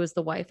Meadows, who was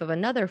the wife of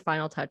another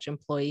Final Touch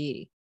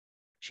employee.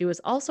 She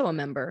was also a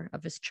member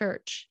of his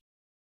church.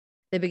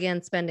 They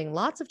began spending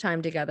lots of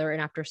time together,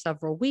 and after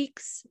several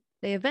weeks,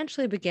 they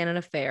eventually began an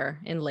affair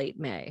in late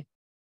May.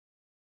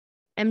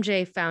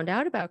 MJ found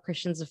out about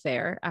Christian's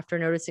affair after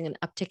noticing an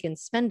uptick in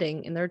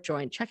spending in their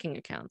joint checking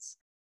accounts,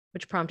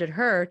 which prompted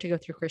her to go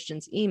through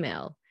Christian's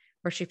email,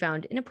 where she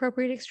found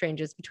inappropriate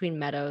exchanges between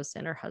Meadows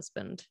and her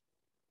husband.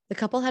 The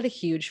couple had a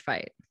huge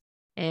fight,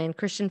 and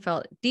Christian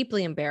felt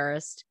deeply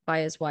embarrassed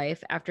by his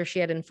wife after she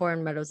had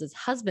informed Meadows'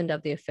 husband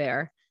of the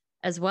affair,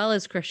 as well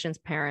as Christian's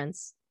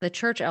parents, the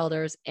church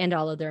elders, and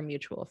all of their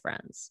mutual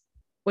friends,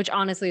 which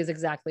honestly is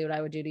exactly what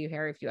I would do to you,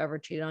 Harry. If you ever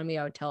cheated on me,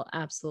 I would tell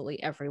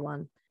absolutely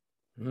everyone.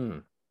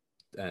 And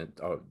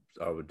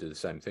I would do the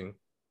same thing.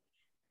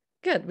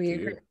 Good. We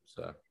agree.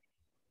 So,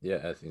 yeah,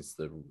 I think it's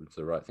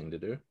the right thing to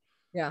do.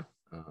 Yeah.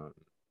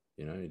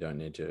 You don't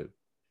need to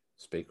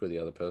speak with the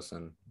other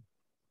person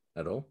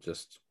at all.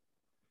 Just,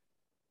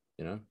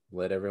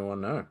 let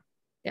everyone know.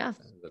 Yeah.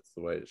 That's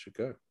the way it should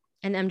go.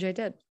 And MJ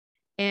did.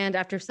 And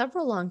after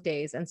several long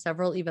days and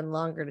several even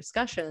longer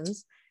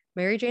discussions,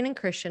 Mary Jane and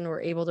Christian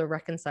were able to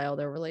reconcile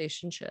their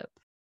relationship.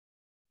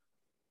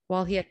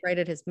 While he had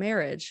righted his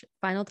marriage,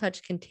 Final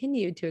Touch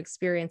continued to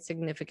experience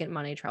significant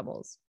money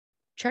troubles.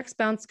 Checks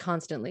bounced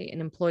constantly, and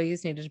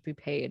employees needed to be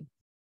paid.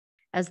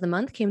 As the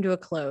month came to a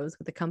close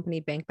with the company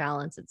bank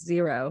balance at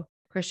zero,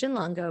 Christian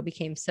Longo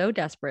became so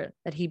desperate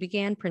that he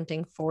began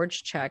printing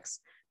forged checks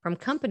from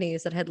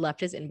companies that had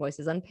left his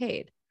invoices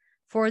unpaid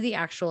for the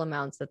actual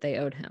amounts that they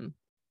owed him.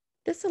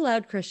 This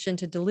allowed Christian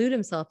to delude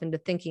himself into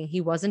thinking he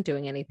wasn't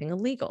doing anything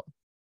illegal.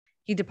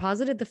 He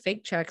deposited the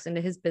fake checks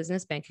into his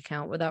business bank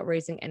account without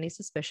raising any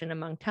suspicion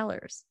among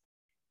tellers.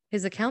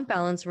 His account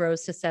balance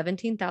rose to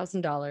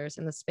 $17,000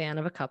 in the span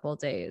of a couple of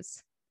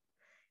days.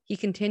 He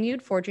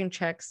continued forging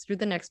checks through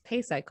the next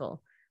pay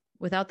cycle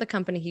without the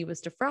company he was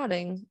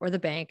defrauding or the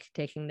bank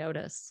taking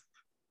notice.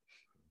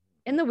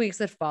 In the weeks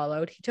that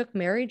followed, he took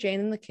Mary Jane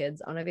and the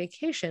kids on a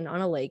vacation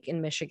on a lake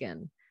in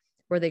Michigan,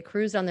 where they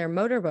cruised on their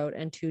motorboat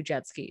and 2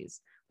 jet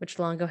skis, which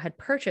Longo had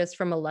purchased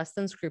from a less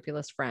than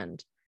scrupulous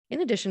friend,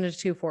 in addition to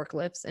 2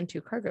 forklifts and 2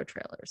 cargo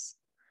trailers.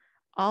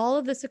 All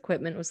of this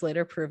equipment was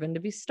later proven to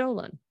be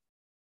stolen.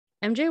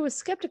 MJ was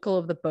skeptical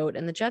of the boat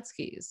and the jet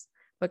skis,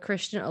 but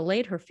Christian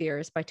allayed her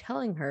fears by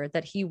telling her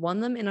that he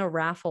won them in a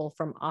raffle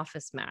from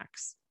Office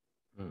Max.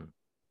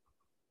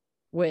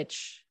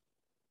 Which...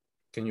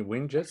 Can you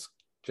win jet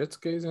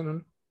skis in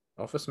an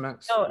Office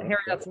Max? Oh, Harry,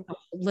 that's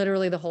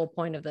literally the whole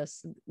point of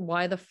this.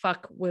 Why the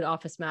fuck would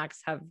Office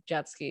Max have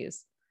jet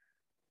skis?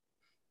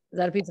 Is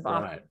that a piece of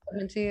office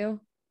equipment to you?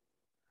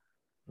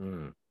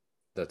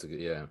 That's a good,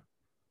 yeah.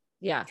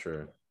 Yeah.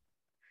 True.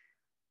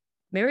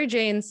 Mary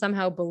Jane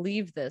somehow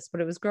believed this,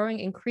 but it was growing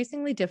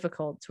increasingly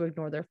difficult to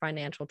ignore their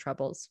financial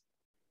troubles.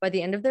 By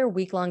the end of their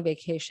week-long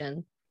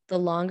vacation, the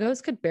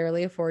Longos could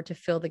barely afford to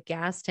fill the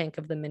gas tank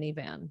of the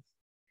minivan.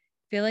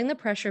 Feeling the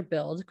pressure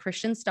build,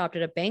 Christian stopped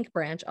at a bank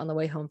branch on the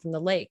way home from the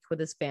lake with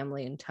his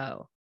family in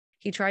tow.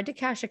 He tried to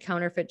cash a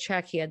counterfeit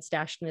check he had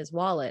stashed in his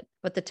wallet,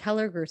 but the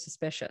teller grew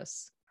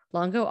suspicious.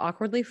 Longo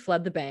awkwardly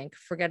fled the bank,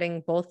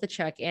 forgetting both the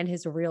check and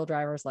his real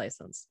driver's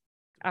license.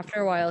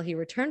 After a while, he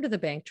returned to the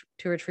bank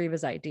to retrieve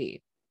his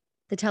ID.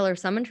 The teller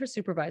summoned her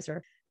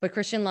supervisor, but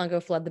Christian Longo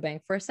fled the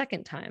bank for a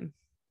second time.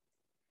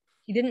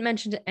 He didn't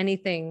mention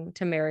anything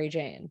to Mary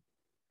Jane.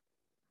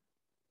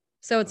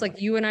 So it's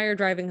like you and I are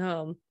driving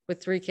home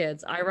with 3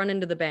 kids. I run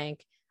into the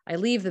bank. I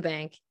leave the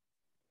bank.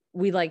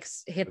 We like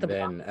hit the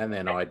block. And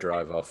then I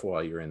drive off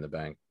while you're in the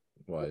bank,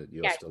 while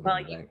you're still in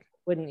the bank.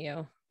 Wouldn't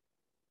you?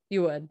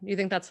 You would. You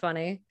think that's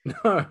funny? No,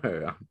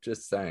 I'm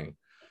just saying.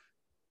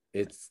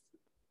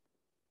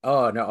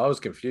 Oh no, I was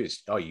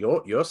confused. Oh,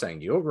 you're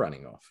saying you're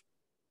running off.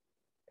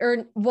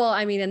 Well,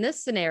 I mean, in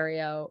this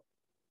scenario,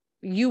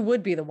 you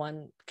would be the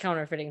one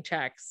counterfeiting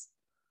checks.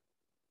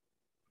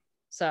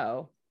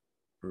 So,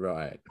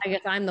 right. I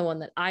guess I'm the one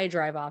that I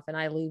drive off and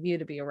I leave you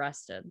to be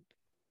arrested.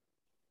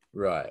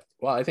 Right.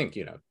 Well, I think,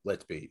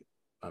 let's be,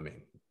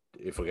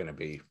 if we're going to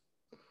be,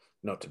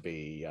 not to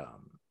be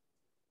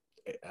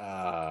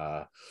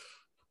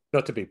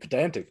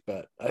pedantic,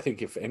 but I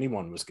think if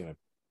anyone was going to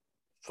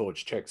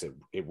forge checks,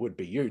 it would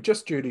be you,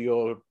 just due to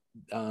your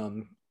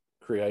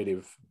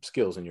creative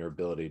skills and your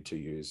ability to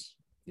use,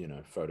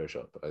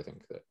 Photoshop. I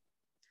think that.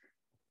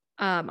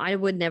 I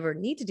would never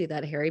need to do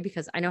that, Harry,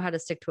 because I know how to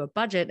stick to a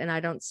budget and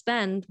I don't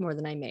spend more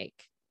than I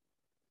make.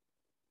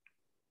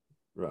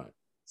 Right.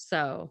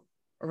 So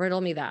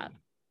riddle me that.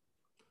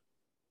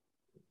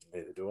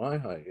 Neither do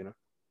I.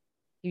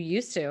 You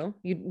used to.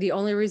 The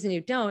only reason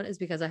you don't is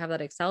because I have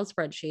that Excel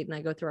spreadsheet and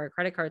I go through our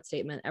credit card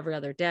statement every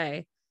other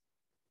day.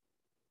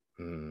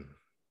 Don't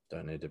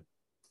need to.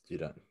 You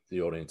don't.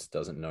 The audience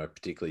doesn't know,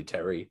 particularly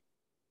Terry.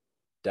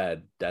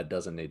 Dad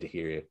doesn't need to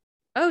hear you.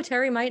 Oh,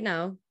 Terry might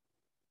know.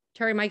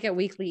 Terry might get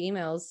weekly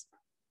emails.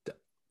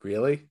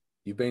 Really?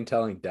 You've been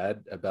telling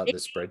Dad about the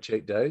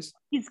spreadsheet days?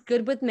 He's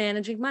good with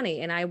managing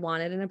money, and I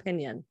wanted an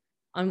opinion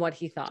on what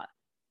he thought.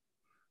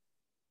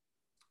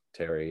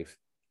 Terry,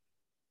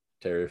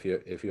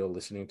 if you're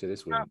listening to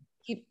this,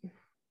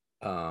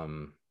 I'll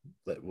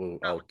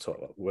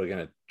talk. We're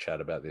going to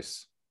chat about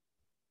this.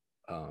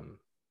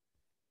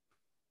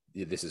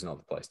 This is not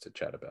the place to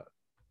chat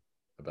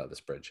about the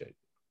spreadsheet.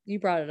 You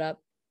brought it up.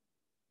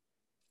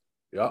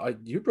 Yeah,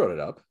 you brought it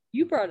up.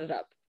 You brought it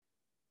up.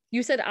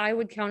 You said I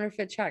would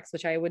counterfeit checks,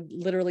 which I would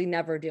literally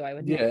never do. I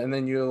would. Yeah, and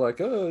then you're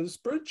like, oh,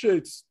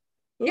 spreadsheets.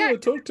 Oh, yeah.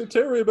 Talk to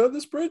Terry about the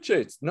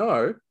spreadsheets.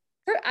 No.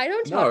 I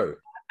don't talk. No.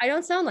 I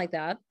don't sound like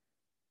that.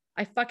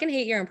 I fucking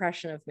hate your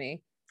impression of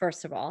me,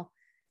 first of all.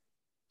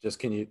 Just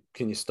can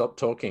you stop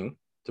talking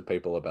to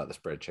people about the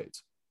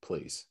spreadsheets,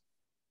 please?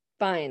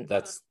 Fine.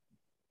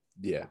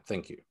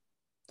 Thank you.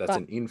 That's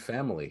an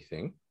in-family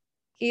thing.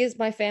 He is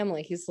my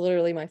family. He's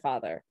literally my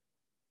father.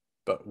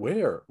 But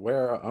we're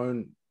our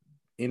own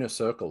inner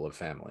circle of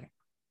family.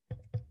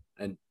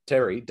 And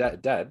Terry,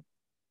 Dad, I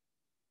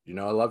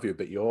love you,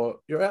 but you're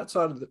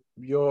outside of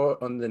you're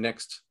on the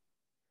next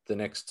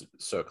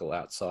circle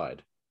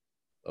outside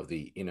of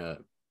the inner.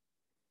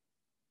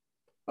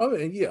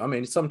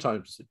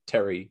 Sometimes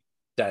Terry,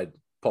 Dad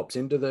pops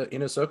into the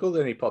inner circle,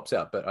 then he pops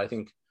out. But I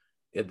think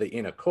at the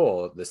inner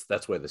core,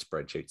 that's where the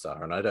spreadsheets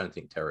are. And I don't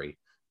think Terry,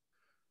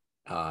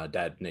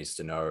 Dad needs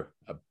to know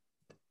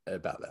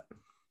about that.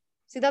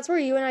 See, that's where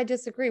you and I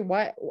disagree.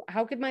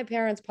 How could my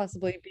parents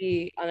possibly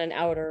be on an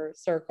outer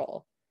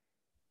circle?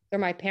 They're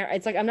my parents.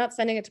 It's like, I'm not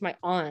sending it to my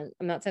aunt.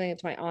 I'm not sending it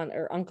to my aunt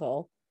or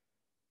uncle.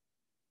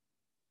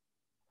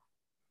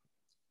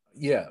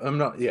 Yeah, I'm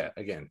not. Yeah,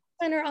 again.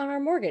 On our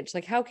mortgage.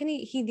 Like, how can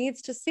he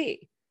needs to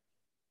see?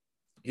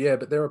 Yeah,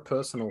 but there are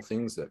personal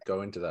things that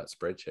go into that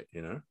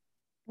spreadsheet,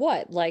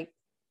 What? Like,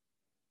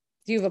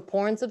 do you have a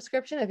porn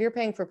subscription? If you're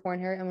paying for porn,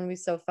 Harry, I'm going to be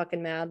so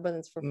fucking mad when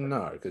it's for porn.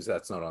 No, because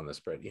that's not on the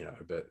spread,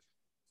 but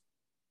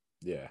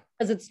yeah.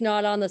 Because it's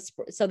not on the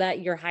so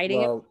that you're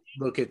hiding it?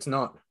 Look, it's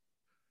not,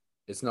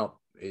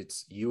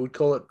 you would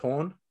call it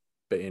porn,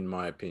 but in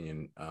my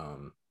opinion,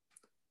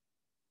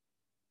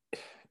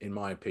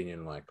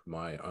 like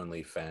my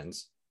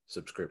OnlyFans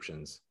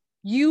subscriptions.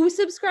 You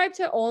subscribe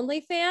to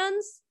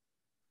OnlyFans?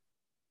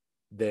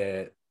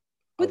 I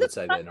would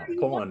say they're not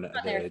porn.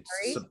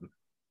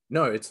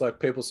 No, it's like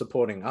people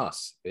supporting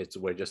us.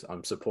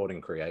 I'm supporting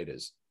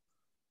creators.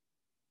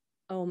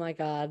 Oh my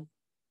God.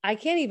 I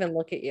can't even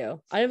look at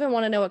you. I don't even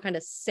want to know what kind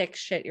of sick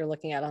shit you're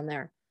looking at on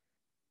there.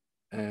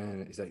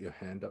 And is that your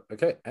hand up?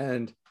 Okay.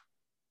 And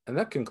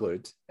that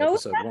concludes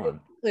episode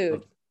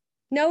 1.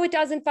 No, it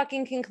doesn't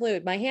fucking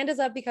conclude. My hand is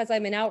up because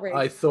I'm in outrage.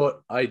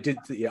 I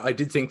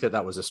did think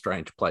that was a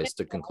strange place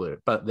to conclude,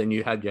 but then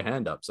you had your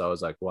hand up. So I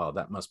was like, wow,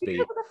 that must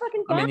be,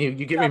 you're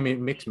giving me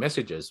mixed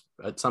messages.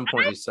 At some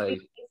point you say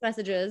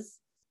messages.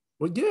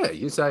 Well, yeah,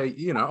 you say,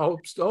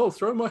 I'll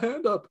throw my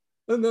hand up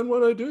And then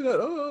when I do that,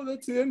 oh,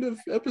 that's the end of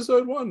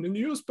episode 1, and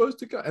you're supposed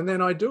to go. And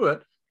then I do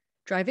it.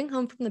 Driving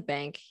home from the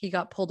bank, he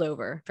got pulled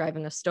over,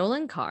 driving a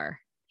stolen car,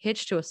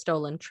 hitched to a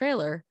stolen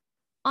trailer,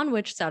 on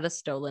which sat a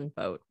stolen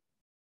boat.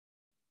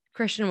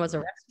 Christian was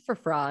arrested for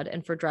fraud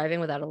and for driving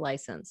without a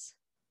license.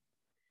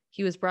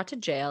 He was brought to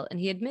jail and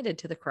he admitted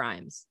to the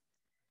crimes.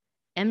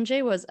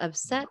 MJ was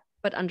upset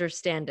but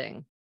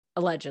understanding,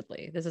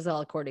 allegedly. This is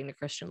all according to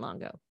Christian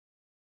Longo.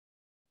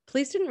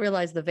 Police didn't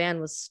realize the van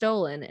was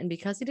stolen, and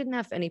because he didn't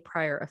have any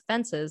prior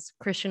offenses,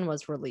 Christian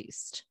was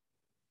released.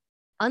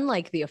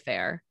 Unlike the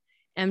affair,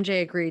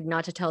 MJ agreed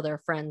not to tell their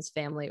friends,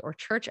 family, or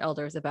church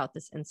elders about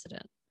this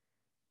incident.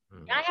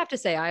 I have to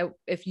say,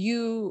 if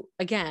you,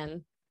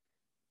 again,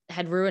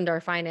 had ruined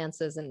our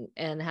finances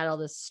and had all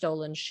this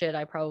stolen shit,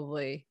 I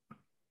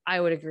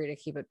would agree to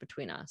keep it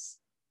between us.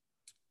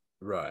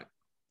 Right.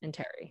 And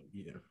Terry.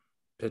 Yeah.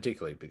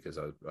 Particularly because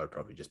I'd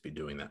probably just be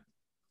doing that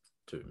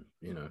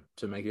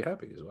to make you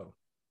happy as well.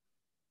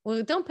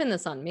 Well, don't pin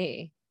this on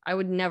me. I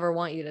would never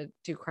want you to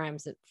do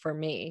crimes for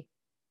me.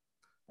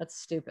 That's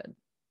stupid.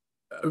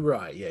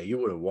 Right. Yeah. You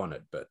would have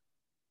wanted, but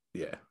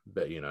yeah.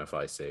 But,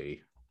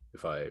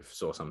 if I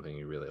saw something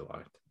you really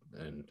liked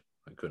and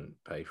I couldn't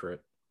pay for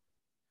it,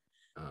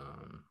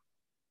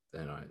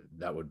 then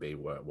that would be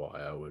why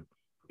I would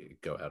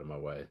go out of my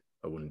way.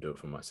 I wouldn't do it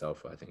for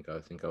myself. I think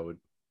I would,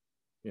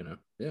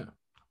 yeah.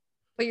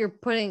 But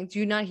do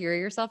you not hear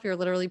yourself? You're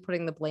literally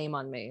putting the blame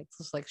on me. It's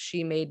just like,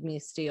 she made me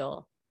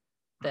steal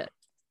that.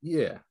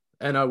 Yeah.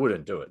 And I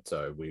wouldn't do it.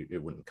 So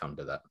it wouldn't come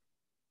to that.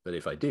 But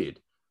if I did,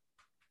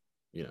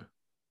 All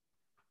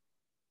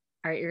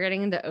right. You're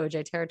getting into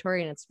OJ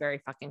territory and it's very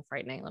fucking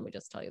frightening. Let me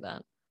just tell you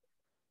that.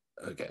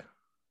 Okay.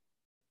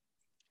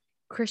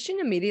 Christian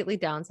immediately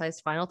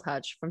downsized Final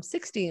Touch from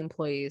 60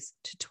 employees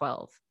to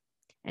 12,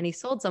 and he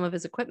sold some of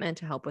his equipment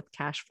to help with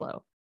cash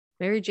flow.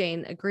 Mary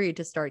Jane agreed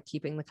to start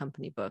keeping the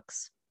company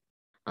books.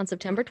 On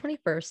September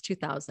 21st,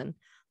 2000,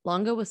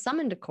 Longo was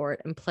summoned to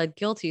court and pled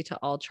guilty to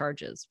all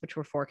charges, which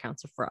were 4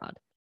 counts of fraud.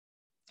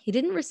 He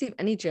didn't receive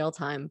any jail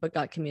time, but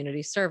got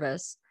community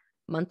service,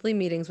 monthly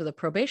meetings with a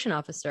probation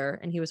officer,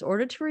 and he was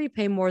ordered to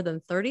repay more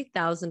than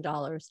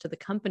 $30,000 to the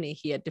company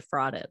he had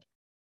defrauded.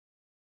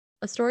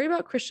 A story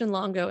about Christian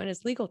Longo and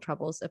his legal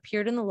troubles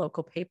appeared in the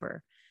local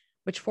paper,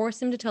 which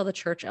forced him to tell the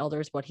church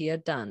elders what he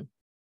had done.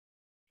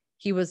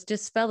 He was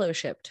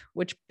disfellowshipped,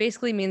 which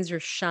basically means you're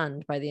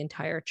shunned by the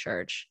entire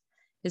church.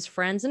 His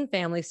friends and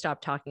family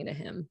stopped talking to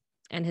him,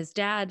 and his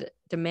dad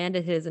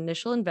demanded his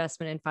initial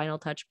investment in Final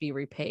Touch be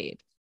repaid.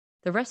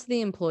 The rest of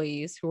the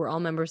employees, who were all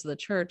members of the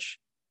church,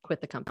 quit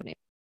the company.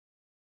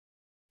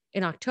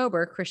 In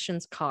October,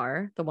 Christian's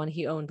car, the one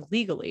he owned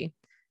legally,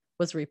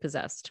 was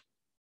repossessed.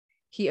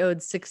 He owed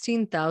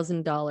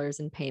 $16,000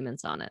 in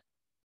payments on it.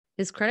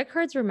 His credit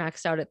cards were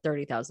maxed out at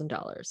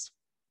 $30,000.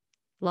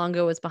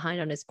 Longo was behind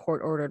on his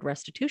court-ordered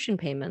restitution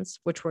payments,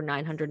 which were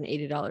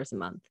 $980 a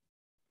month.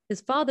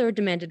 His father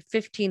demanded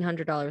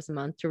 $1,500 a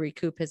month to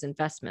recoup his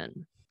investment.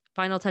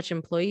 Final Touch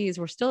employees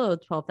were still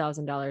owed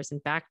 $12,000 in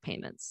back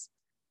payments.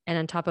 And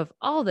on top of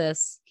all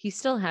this, he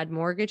still had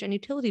mortgage and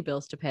utility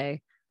bills to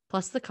pay,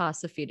 plus the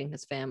cost of feeding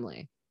his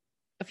family.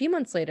 A few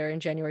months later, in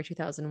January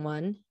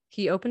 2001,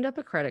 he opened up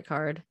a credit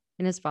card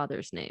in his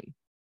father's name.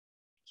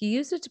 He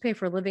used it to pay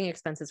for living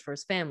expenses for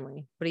his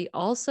family, but he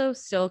also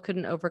still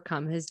couldn't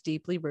overcome his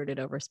deeply rooted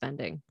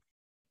overspending.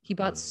 He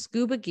bought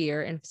scuba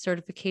gear and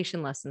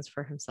certification lessons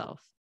for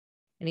himself,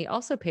 and he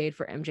also paid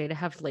for MJ to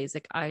have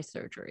LASIK eye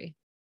surgery.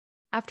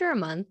 After a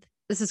month,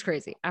 this is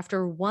crazy,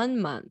 after 1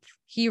 month,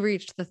 he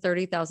reached the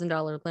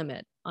 $30,000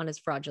 limit on his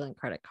fraudulent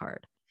credit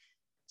card.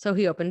 So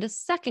he opened a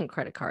second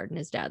credit card in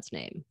his dad's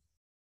name.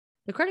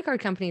 The credit card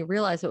company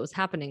realized what was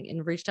happening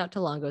and reached out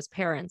to Longo's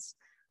parents,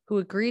 who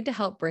agreed to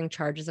help bring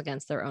charges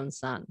against their own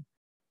son.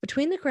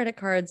 Between the credit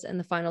cards and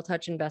the Final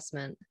Touch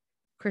investment,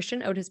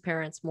 Christian owed his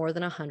parents more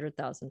than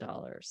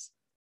 $100,000.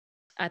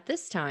 At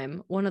this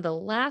time, one of the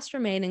last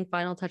remaining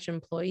Final Touch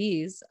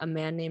employees, a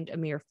man named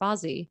Amir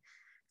Fauzi,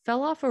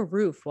 fell off a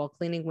roof while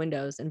cleaning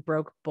windows and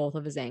broke both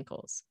of his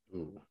ankles.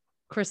 Ooh.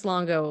 Chris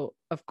Longo,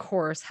 of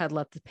course, had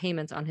let the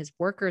payments on his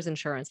workers'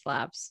 insurance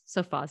lapse,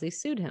 so Fauzi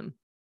sued him.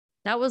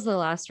 That was the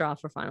last straw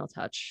for Final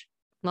Touch.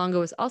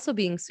 Longo was also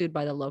being sued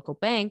by the local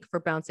bank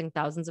for bouncing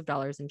thousands of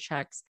dollars in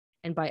checks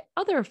and by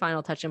other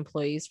Final Touch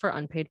employees for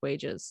unpaid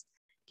wages.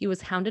 He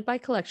was hounded by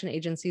collection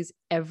agencies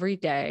every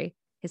day.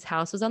 His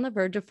house was on the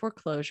verge of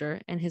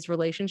foreclosure, and his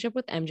relationship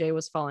with MJ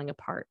was falling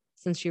apart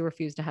since she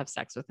refused to have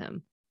sex with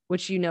him,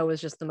 which was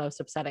just the most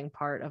upsetting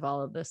part of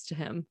all of this to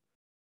him.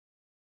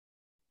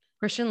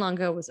 Christian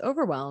Longo was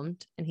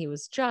overwhelmed, and he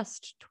was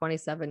just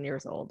 27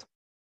 years old.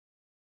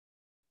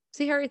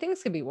 See, Harry,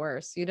 things could be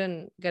worse. You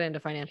didn't get into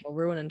financial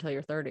ruin until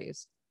your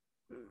 30s.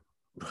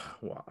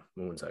 Well, I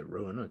wouldn't say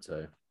ruin. I'd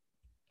say,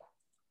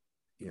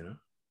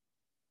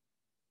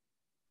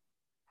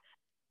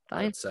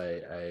 Fine. I'd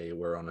say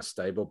we're on a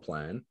stable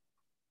plan,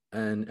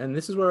 and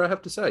this is where I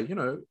have to say, you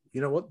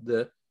know what,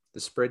 the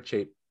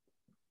spreadsheet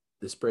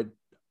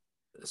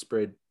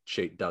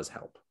does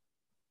help.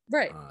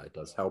 Right. It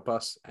does help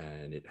us,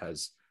 and it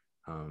has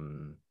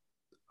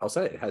I'll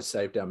say it has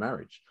saved our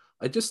marriage.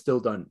 I just still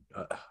don't.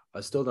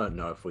 I still don't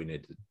know if we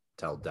need to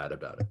tell Dad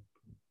about it.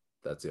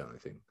 That's the only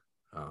thing.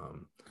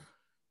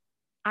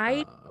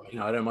 I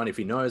I don't mind if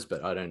he knows,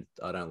 but I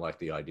don't like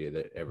the idea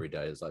that every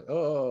day is like,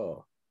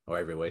 oh, or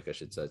every week I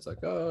should say, it's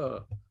like,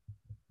 oh,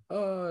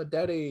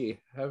 Daddy,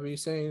 have you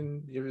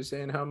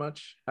seen how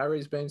much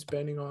Harry's been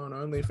spending on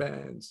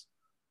OnlyFans?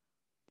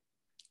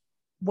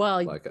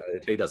 well, Like,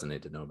 he doesn't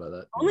need to know about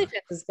that.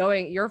 OnlyFans is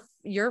going.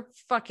 You're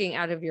fucking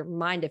out of your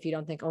mind if you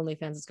don't think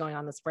OnlyFans is going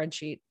on the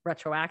spreadsheet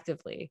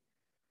retroactively.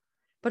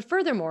 But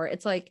furthermore,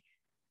 it's like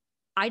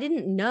I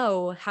didn't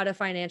know how to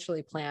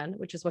financially plan,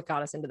 which is what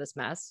got us into this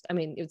mess. I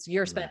mean, it's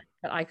your spend,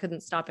 but I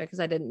couldn't stop it because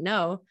I didn't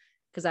know,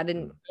 because I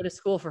didn't go to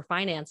school for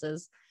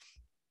finances.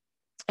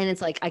 And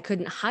it's like I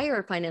couldn't hire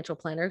a financial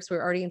planner because we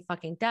were already in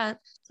fucking debt.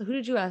 So who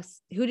did you ask?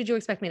 Who did you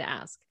expect me to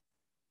ask?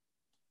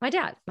 My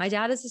dad. My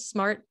dad is a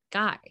smart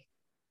guy.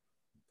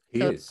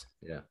 He is.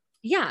 Yeah.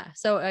 Yeah.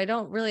 So I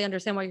don't really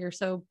understand why you're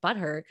so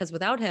butthurt, because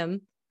without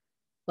him,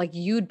 like,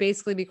 you'd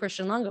basically be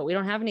Christian Longo. We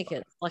don't have any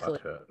kids. Luckily,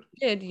 if you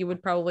did, you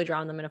would probably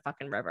drown them in a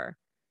fucking river.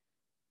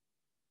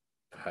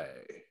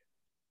 Hey,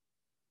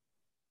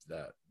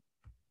 that.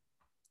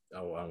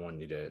 Oh, I want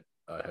you to.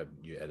 I hope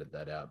you edit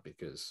that out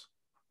because.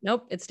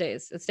 Nope, it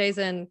stays. It stays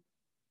in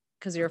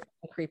because you're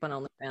a creep on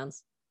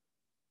OnlyFans.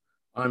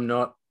 I'm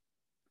not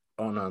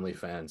on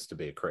OnlyFans to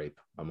be a creep.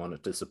 I'm on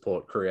it to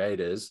support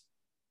creators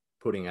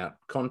putting out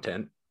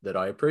content that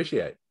I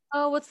appreciate.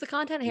 Oh, what's the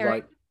content, Harry?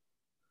 Like,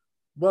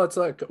 well, it's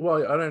like,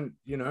 well, I don't,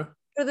 What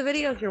are the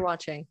videos you're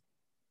watching?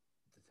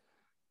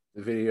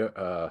 The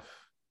video,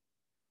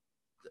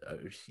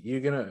 you're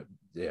gonna,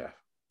 yeah.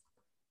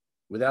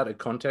 Without a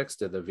context,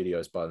 the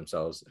videos by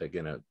themselves are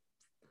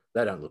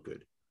they don't look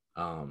good.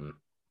 But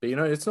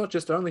it's not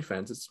just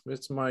OnlyFans.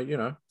 It's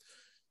my,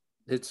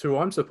 it's who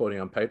I'm supporting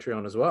on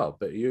Patreon as well.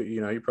 But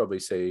you probably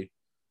see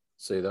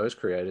those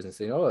creators and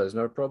think, oh, there's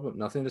no problem,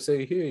 nothing to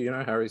see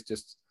here. Harry's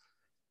just,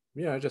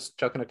 just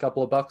chucking a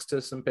couple of bucks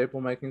to some people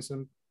making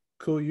some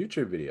cool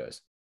YouTube videos.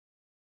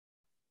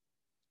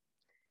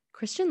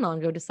 Christian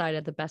Longo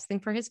decided the best thing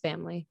for his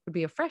family would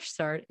be a fresh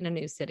start in a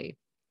new city.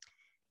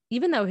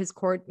 Even though his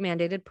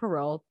court-mandated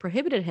parole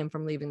prohibited him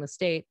from leaving the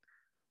state,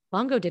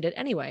 Longo did it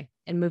anyway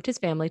and moved his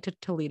family to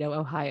Toledo,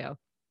 Ohio.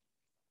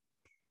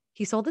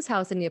 He sold his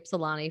house in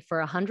Ypsilanti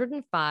for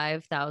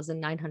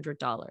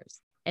 $105,900,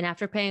 and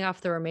after paying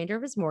off the remainder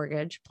of his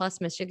mortgage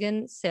plus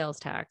Michigan sales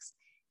tax,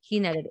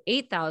 he netted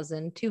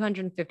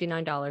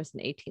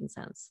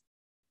 $8,259.18.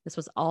 This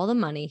was all the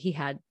money he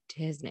had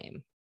to his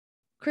name.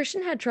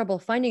 Christian had trouble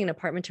finding an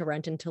apartment to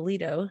rent in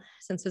Toledo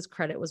since his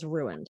credit was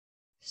ruined.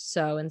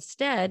 So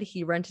instead,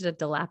 he rented a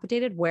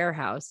dilapidated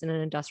warehouse in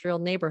an industrial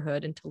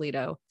neighborhood in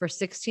Toledo for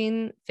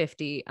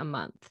 $1,650 a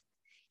month.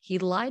 He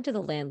lied to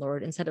the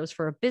landlord and said it was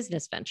for a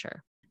business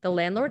venture. The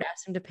landlord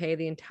asked him to pay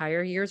the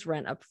entire year's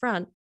rent up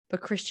front,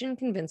 but Christian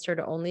convinced her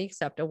to only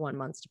accept a 1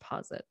 month's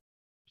deposit.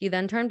 He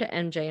then turned to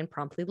MJ and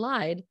promptly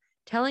lied,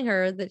 telling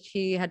her that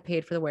he had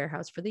paid for the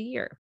warehouse for the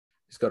year.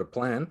 He's got a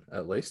plan,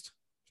 at least.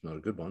 It's not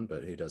a good one,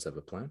 but he does have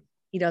a plan.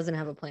 He doesn't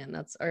have a plan.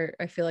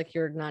 I feel like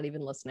you're not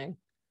even listening.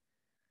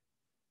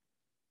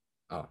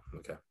 Oh,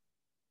 okay.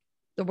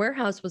 The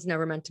warehouse was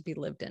never meant to be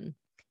lived in.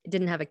 It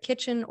didn't have a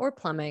kitchen or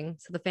plumbing,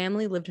 so the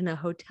family lived in a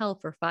hotel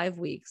for 5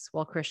 weeks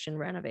while Christian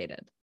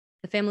renovated.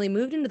 The family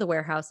moved into the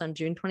warehouse on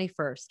June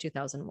 21st,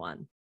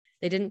 2001.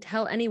 They didn't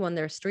tell anyone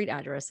their street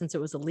address since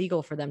it was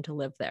illegal for them to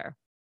live there.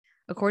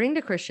 According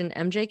to Christian,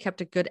 MJ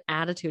kept a good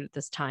attitude at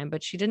this time,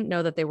 but she didn't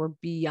know that they were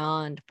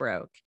beyond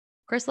broke.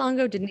 Chris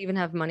Longo didn't even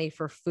have money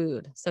for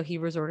food, so he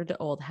resorted to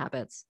old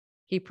habits.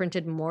 He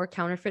printed more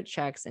counterfeit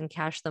checks and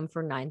cashed them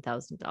for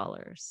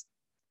 $9,000.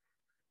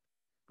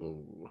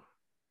 Ooh.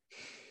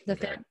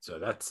 Okay, so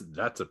that's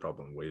a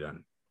problem. We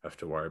don't have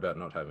to worry about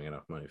not having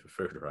enough money for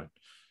food, right?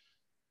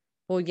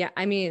 Well, yeah,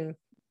 I mean,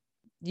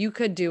 you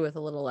could do with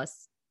a little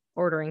less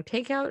ordering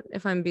takeout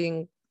if I'm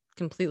being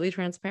completely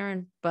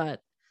transparent,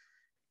 but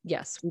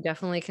yes, we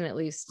definitely can at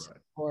least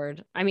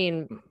afford. I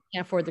mean,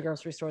 can't afford the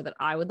grocery store that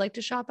I would like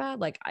to shop at.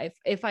 Like,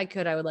 if I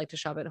could, I would like to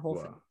shop at Whole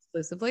Foods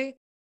exclusively.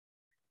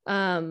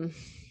 And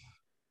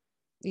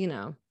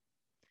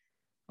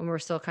we're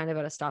still kind of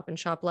at a Stop and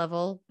Shop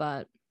level,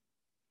 but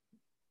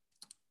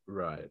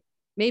right.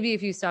 Maybe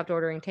if you stopped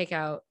ordering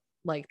takeout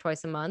like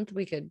twice a month,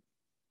 we could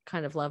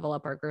kind of level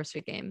up our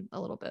grocery game a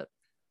little bit.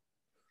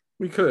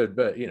 We could,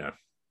 but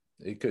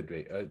it could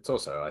be. It's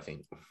also, I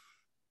think,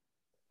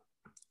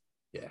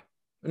 yeah.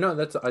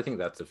 No, I think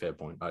that's a fair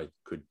point. I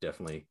could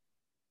definitely.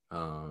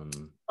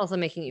 Also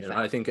making you fat.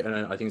 I think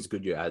it's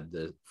good you add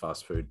the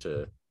fast food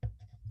to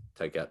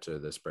take out to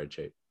the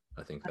spreadsheet.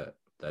 I think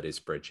that is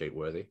spreadsheet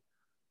worthy.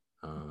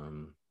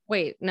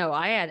 Wait, no,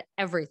 I add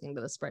everything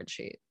to the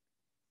spreadsheet.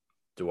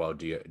 Do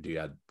you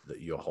add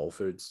your Whole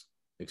Foods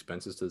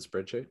expenses to the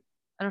spreadsheet?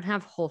 I don't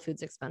have Whole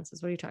Foods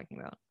expenses. What are you talking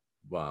about?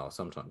 Wow,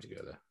 sometimes you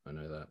go there. I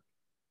know that.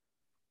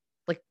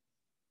 Like,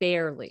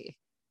 barely.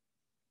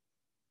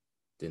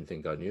 Didn't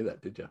think I knew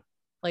that, did you?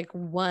 Like,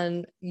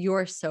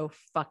 you're so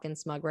fucking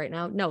smug right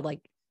now. No,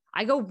 like,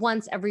 I go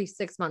once every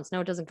 6 months.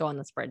 No, it doesn't go on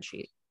the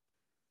spreadsheet.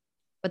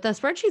 But the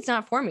spreadsheet's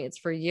not for me. It's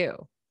for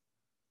you.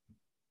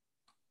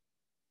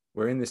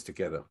 We're in this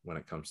together when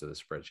it comes to the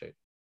spreadsheet.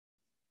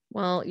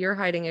 Well, you're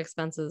hiding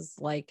expenses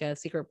like a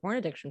secret porn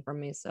addiction from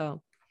me.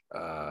 So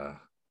there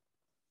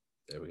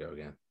we go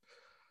again.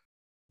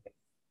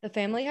 The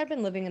family had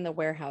been living in the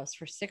warehouse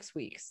for 6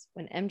 weeks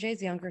when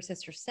MJ's younger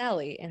sister,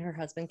 Sally, and her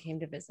husband came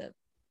to visit.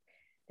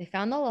 They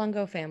found the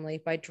Longo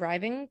family by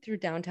driving through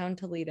downtown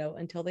Toledo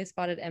until they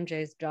spotted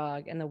MJ's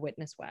dog and the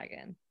witness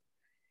wagon.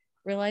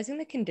 Realizing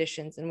the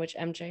conditions in which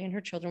MJ and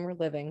her children were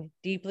living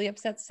deeply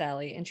upset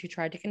Sally, and she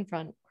tried to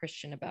confront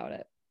Christian about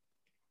it.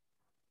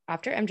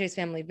 After MJ's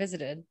family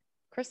visited,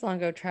 Chris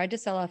Longo tried to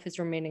sell off his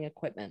remaining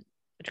equipment,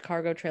 a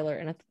cargo trailer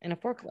and a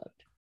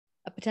forklift.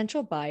 A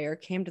potential buyer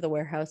came to the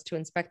warehouse to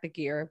inspect the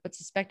gear, but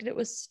suspected it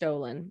was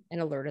stolen and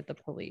alerted the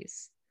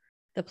police.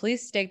 The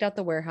police staked out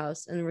the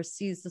warehouse and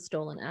seized the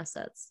stolen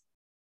assets.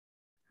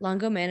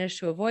 Longo managed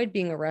to avoid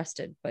being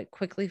arrested, but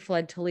quickly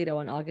fled Toledo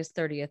on August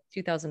 30th,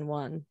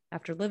 2001,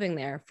 after living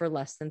there for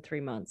less than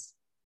 3 months.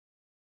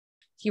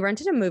 He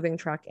rented a moving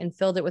truck and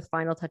filled it with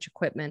final touch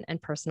equipment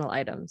and personal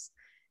items.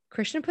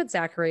 Christian put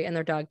Zachary and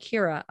their dog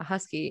Kira, a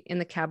husky, in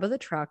the cab of the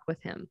truck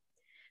with him.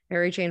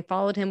 Mary Jane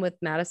followed him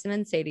with Madison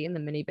and Sadie in the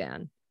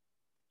minivan.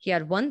 He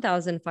had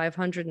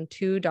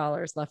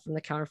 $1,502 left from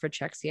the counterfeit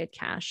checks he had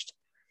cashed.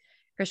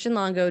 Christian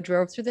Longo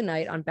drove through the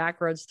night on back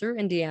roads through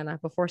Indiana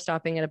before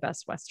stopping at a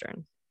Best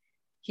Western.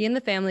 He and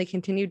the family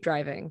continued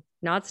driving,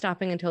 not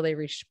stopping until they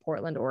reached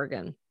Portland,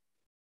 Oregon.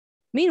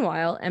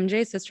 Meanwhile,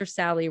 MJ's sister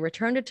Sally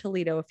returned to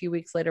Toledo a few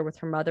weeks later with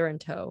her mother in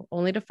tow,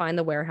 only to find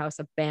the warehouse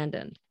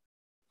abandoned.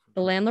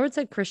 The landlord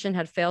said Christian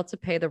had failed to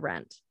pay the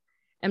rent.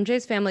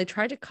 MJ's family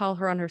tried to call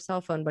her on her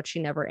cell phone, but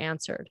she never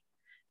answered.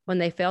 When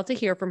they failed to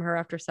hear from her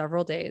after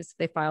several days,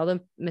 they filed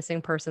a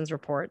missing persons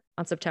report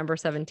on September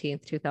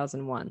 17th,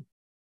 2001.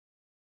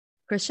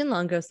 Christian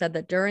Longo said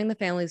that during the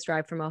family's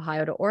drive from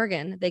Ohio to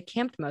Oregon, they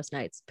camped most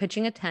nights,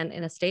 pitching a tent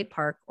in a state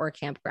park or a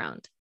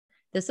campground.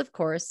 This, of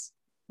course,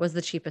 was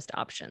the cheapest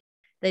option.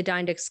 They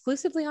dined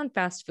exclusively on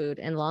fast food,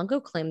 and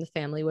Longo claimed the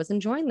family was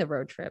enjoying the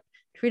road trip,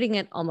 treating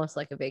it almost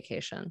like a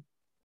vacation.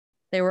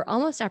 They were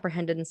almost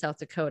apprehended in South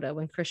Dakota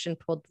when Christian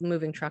pulled the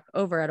moving truck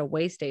over at a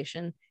way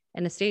station,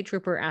 and a state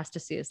trooper asked to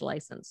see his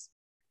license.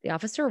 The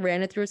officer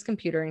ran it through his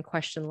computer and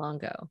questioned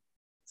Longo.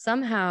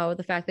 Somehow,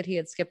 the fact that he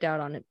had skipped out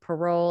on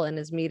parole and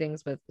his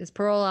meetings with his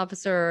parole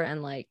officer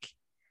and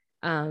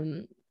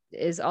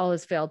is all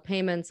his failed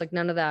payments,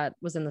 none of that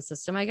was in the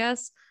system, I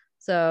guess.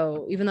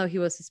 So even though he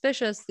was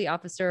suspicious, the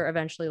officer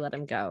eventually let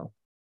him go.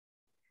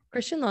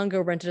 Christian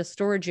Longo rented a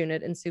storage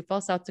unit in Sioux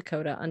Falls, South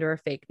Dakota under a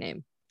fake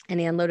name,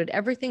 and he unloaded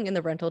everything in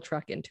the rental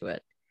truck into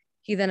it.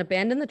 He then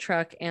abandoned the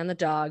truck and the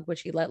dog,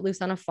 which he let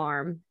loose on a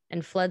farm,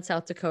 and fled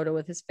South Dakota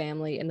with his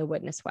family in the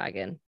witness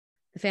wagon.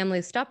 The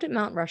family stopped at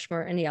Mount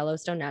Rushmore and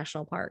Yellowstone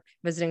National Park,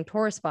 visiting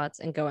tourist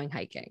spots and going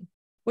hiking,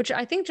 which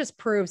I think just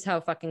proves how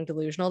fucking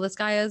delusional this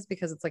guy is,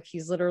 because it's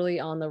he's literally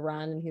on the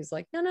run and he's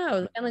like,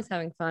 no, the family's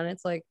having fun.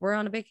 It's we're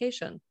on a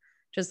vacation.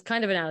 Just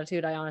kind of an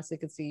attitude I honestly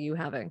could see you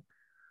having.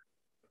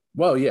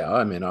 Well, yeah,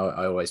 I mean,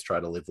 I always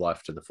try to live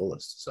life to the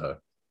fullest. So,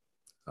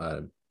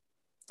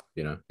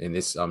 in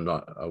this,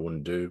 I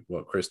wouldn't do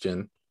what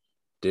Christian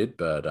did,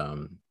 but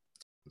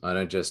I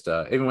don't just,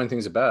 even when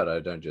things are bad,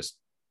 I don't just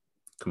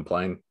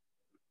complain,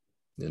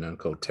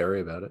 call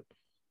Terry about it.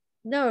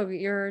 No,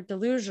 you're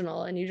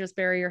delusional and you just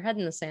bury your head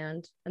in the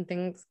sand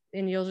and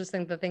you'll just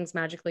think that things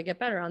magically get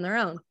better on their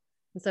own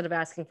instead of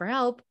asking for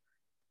help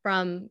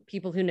from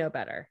people who know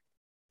better.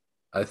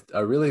 I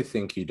really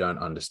think you don't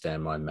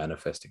understand my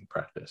manifesting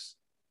practice.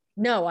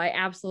 No, I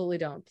absolutely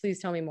don't. Please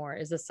tell me more.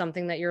 Is this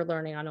something that you're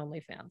learning on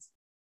OnlyFans?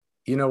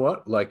 You know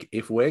what?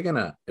 If we're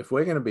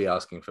gonna be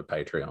asking for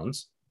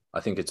Patreons, I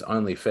think it's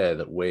only fair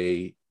that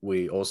we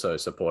also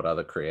support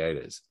other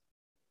creators.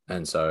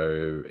 And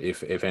so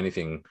if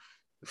anything,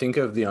 think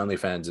of the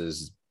OnlyFans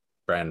as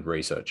brand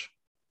research.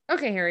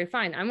 Okay, Harry,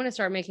 fine. I'm going to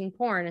start making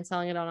porn and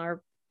selling it on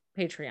our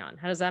Patreon.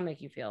 How does that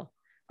make you feel?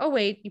 Oh,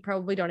 wait, you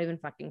probably don't even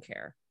fucking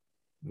care.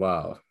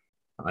 Wow.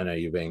 I know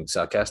you're being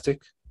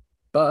sarcastic,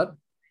 but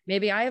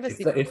maybe I have a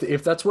secret.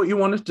 If that's what you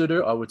wanted to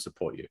do, I would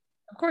support you.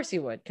 Of course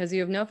you would, because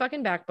you have no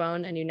fucking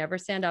backbone and you never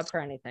stand up for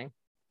anything.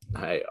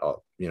 Hey,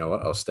 you know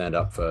what? I'll stand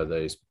up for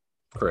these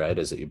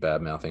creators that you're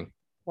bad-mouthing.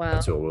 Wow.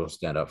 That's what we'll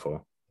stand up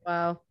for.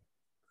 Wow.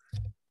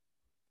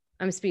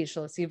 I'm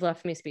speechless. You've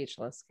left me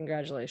speechless.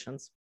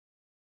 Congratulations.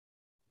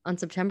 On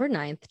September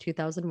 9th,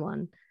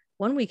 2001,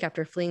 1 week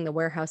after fleeing the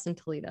warehouse in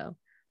Toledo,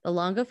 the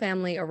Longo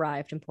family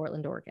arrived in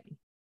Portland, Oregon.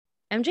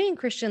 MJ and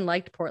Christian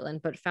liked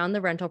Portland, but found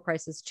the rental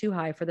prices too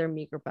high for their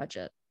meager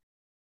budget.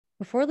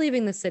 Before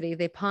leaving the city,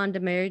 they pawned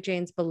Mary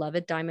Jane's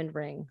beloved diamond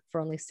ring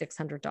for only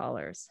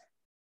 $600.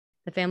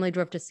 The family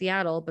drove to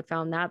Seattle, but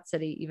found that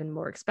city even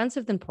more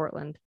expensive than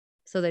Portland,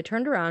 so they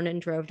turned around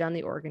and drove down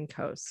the Oregon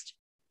coast.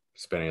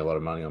 Spending a lot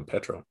of money on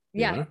petrol.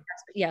 Yeah,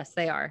 yes,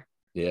 they are.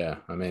 Yeah,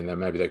 I mean, then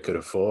maybe they could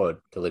afford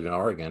to live in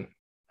Oregon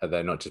had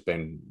they not just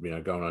been,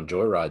 going on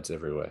joyrides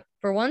everywhere.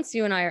 For once,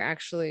 you and I are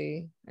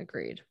actually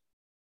agreed.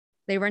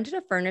 They rented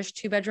a furnished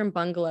 2-bedroom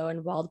bungalow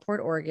in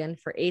Waldport, Oregon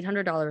for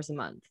 $800 a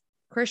month.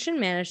 Christian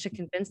managed to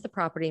convince the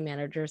property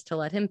managers to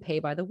let him pay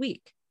by the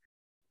week.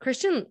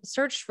 Christian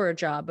searched for a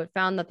job, but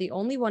found that the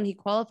only one he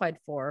qualified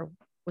for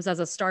was as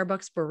a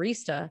Starbucks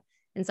barista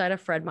inside a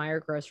Fred Meyer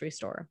grocery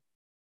store.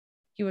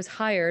 He was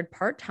hired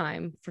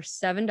part-time for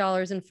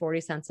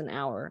 $7.40 an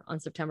hour on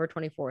September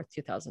 24th,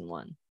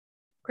 2001.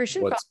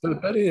 Christian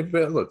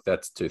but look,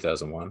 that's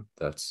 2001.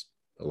 That's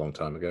a long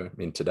time ago.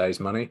 In today's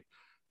money,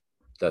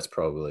 that's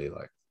probably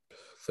like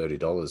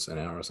 $30 an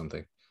hour or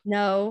something.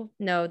 No,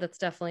 that's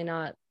definitely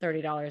not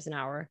 $30 an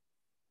hour.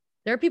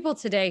 There are people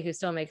today who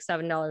still make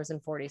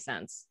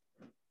 $7.40.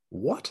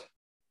 What?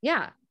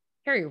 Yeah.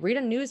 Harry, read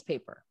a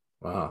newspaper.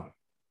 Wow.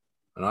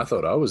 And I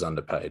thought I was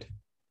underpaid,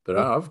 but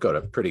I've got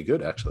it pretty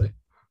good, actually.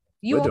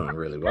 We're doing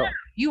really well.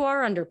 You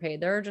are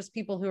underpaid. There are just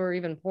people who are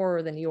even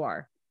poorer than you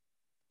are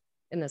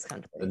in this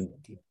country. And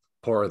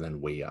poorer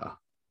than we are.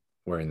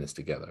 We're in this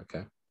together,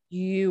 okay?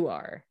 You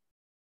are.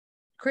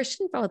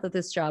 Christian felt that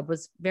this job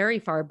was very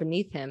far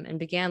beneath him and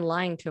began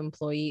lying to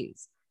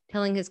employees,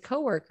 telling his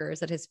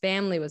coworkers that his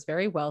family was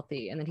very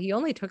wealthy and that he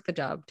only took the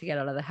job to get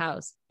out of the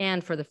house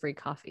and for the free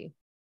coffee.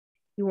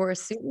 He wore a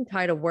suit and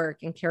tie to work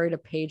and carried a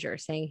pager,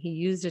 saying he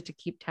used it to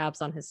keep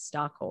tabs on his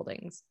stock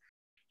holdings.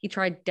 He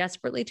tried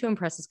desperately to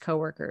impress his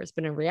coworkers,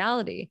 but in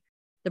reality,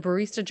 the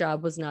barista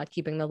job was not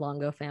keeping the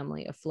Longo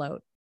family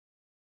afloat.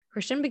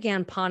 Christian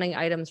began pawning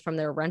items from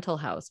their rental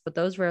house, but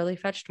those rarely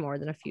fetched more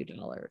than a few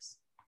dollars.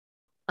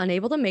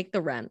 Unable to make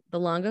the rent, the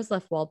Longos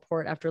left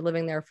Waldport after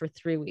living there for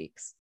 3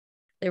 weeks.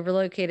 They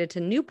relocated to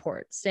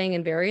Newport, staying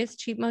in various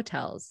cheap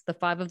motels, the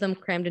 5 of them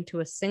crammed into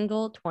a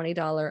single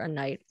 $20 a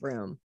night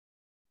room.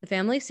 The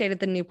family stayed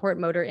at the Newport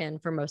Motor Inn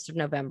for most of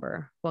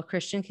November, while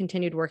Christian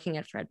continued working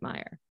at Fred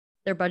Meyer.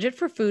 Their budget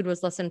for food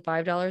was less than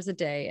 $5 a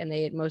day, and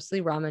they ate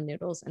mostly ramen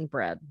noodles and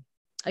bread.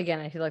 Again,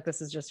 I feel like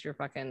this is just your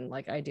fucking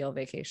like ideal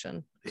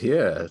vacation.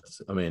 Yeah, if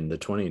the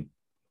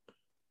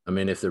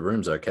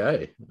room's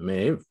okay.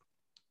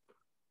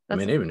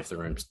 Even if the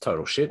room's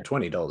total shit,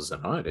 $20 a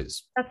night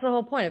is. That's the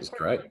whole point. It's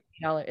great.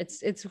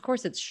 It's of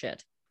course it's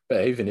shit.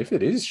 But even if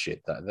it is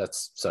shit,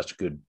 that's such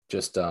good.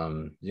 Just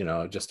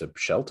just a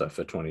shelter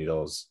for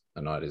 $20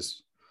 a night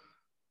is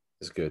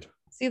good.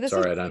 See,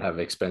 Sorry, I don't have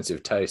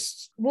expensive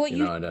tastes. Well,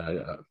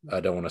 I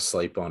don't want to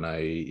sleep on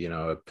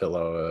a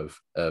pillow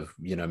of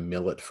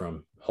millet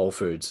from Whole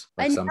Foods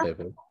like some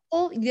people.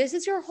 Oh, this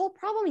is your whole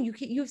problem.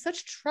 You have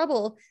such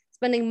trouble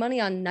spending money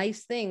on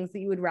nice things that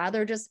you would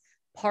rather just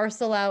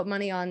parcel out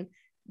money on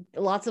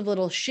lots of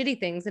little shitty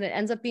things, and it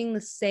ends up being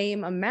the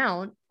same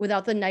amount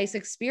without the nice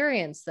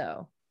experience,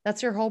 though.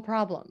 That's your whole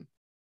problem.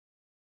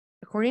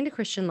 According to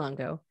Christian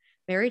Longo,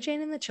 Mary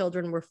Jane and the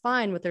children were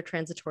fine with their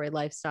transitory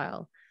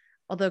lifestyle,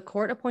 although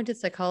court-appointed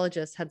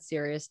psychologists had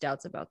serious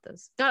doubts about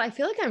this. God, I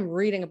feel like I'm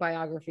reading a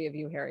biography of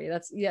you, Harry.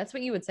 That's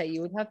what you would say.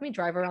 You would have me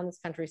drive around this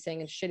country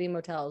staying in shitty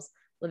motels,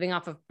 living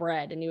off of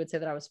bread, and you would say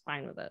that I was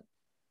fine with it.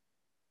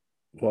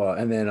 Well,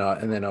 and then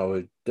I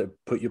would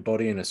put your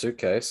body in a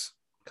suitcase.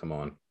 Come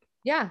on.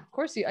 Yeah, of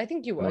course I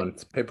think you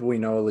would. People we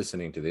know are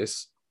listening to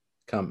this.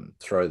 Come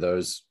throw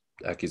those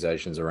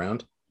accusations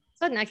around. It's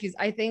not an accusation.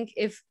 I think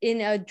if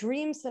in a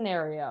dream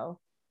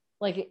scenario,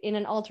 like in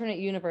an alternate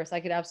universe,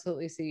 I could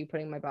absolutely see you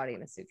putting my body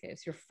in a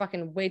suitcase. You're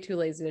fucking way too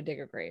lazy to dig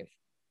a grave.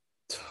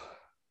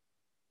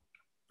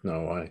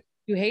 No way.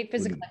 You hate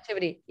physical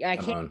activity. I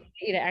can't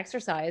get you to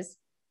exercise.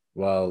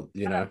 Well,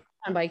 on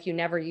bike, you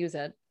never use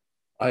it.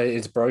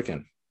 It's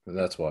broken.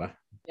 That's why.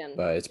 Yeah.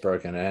 But it's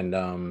broken, and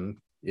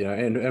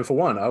and for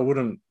one, I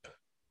wouldn't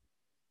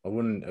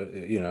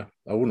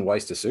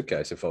waste a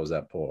suitcase if I was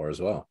that poor as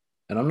well.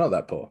 And I'm not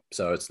that poor,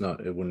 so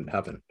it wouldn't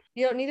happen.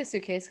 You don't need a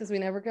suitcase because we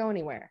never go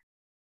anywhere.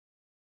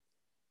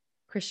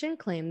 Christian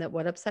claimed that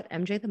what upset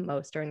MJ the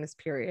most during this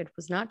period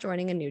was not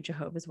joining a new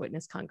Jehovah's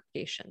Witness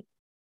congregation.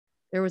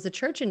 There was a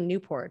church in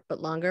Newport,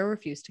 but Longo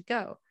refused to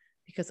go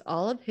because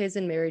all of his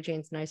and Mary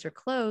Jane's nicer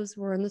clothes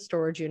were in the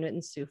storage unit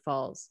in Sioux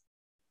Falls.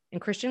 And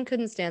Christian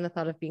couldn't stand the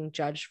thought of being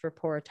judged for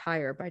poor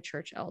attire by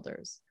church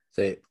elders.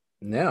 See,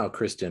 now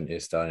Christian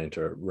is starting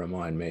to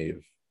remind me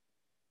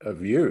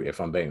of you, if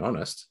I'm being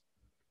honest.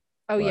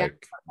 Oh, yeah,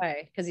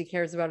 because he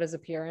cares about his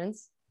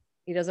appearance.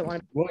 He doesn't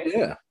want to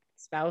be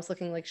spouse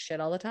looking like shit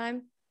all the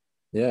time.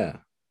 Yeah.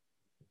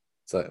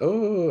 It's like,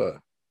 oh,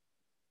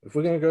 if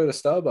we're going to go to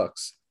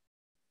Starbucks,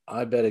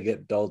 I better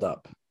get dolled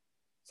up.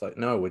 It's like,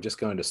 no, we're just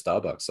going to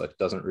Starbucks. Like, it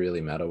doesn't really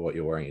matter what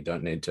you're wearing. You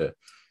don't need to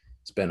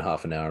spend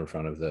half an hour in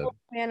front of the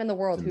man in the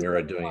world the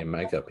mirror doing your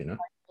makeup,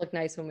 Look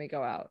nice when we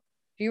go out.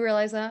 Do you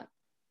realize that?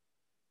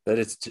 But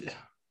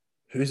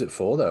who's it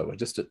for though? We're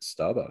just at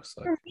Starbucks.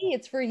 For me,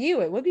 it's for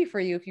you. It would be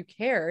for you if you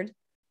cared.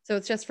 So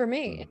it's just for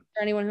me.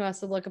 For anyone who has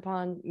to look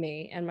upon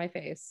me and my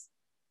face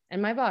and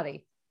my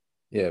body.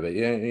 Yeah, but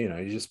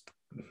anyway.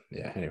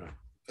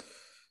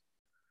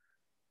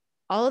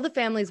 All of the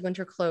family's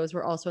winter clothes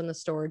were also in the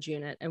storage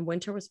unit, and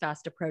winter was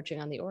fast approaching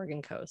on the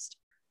Oregon coast.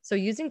 So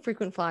using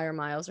frequent flyer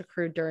miles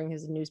accrued during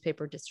his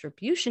newspaper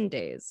distribution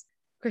days,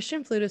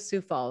 Christian flew to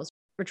Sioux Falls,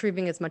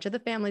 retrieving as much of the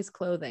family's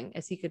clothing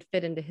as he could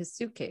fit into his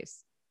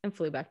suitcase, and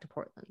flew back to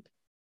Portland.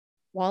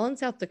 While in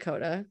South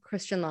Dakota,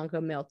 Christian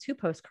Longo mailed 2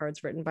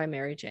 postcards written by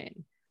Mary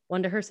Jane,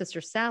 one to her sister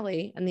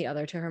Sally and the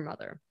other to her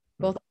mother,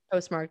 both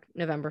postmarked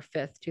November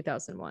 5th,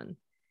 2001.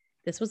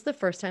 This was the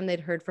first time they'd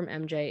heard from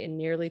MJ in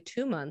nearly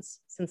 2 months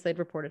since they'd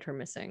reported her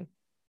missing.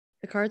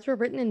 The cards were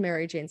written in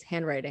Mary Jane's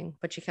handwriting,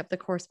 but she kept the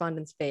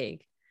correspondence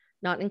vague,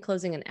 not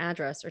enclosing an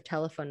address or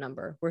telephone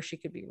number where she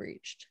could be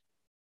reached.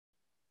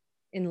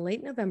 In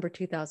late November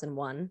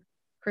 2001,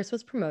 Chris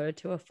was promoted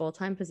to a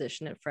full-time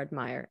position at Fred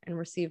Meyer and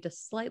received a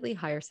slightly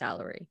higher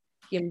salary.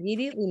 He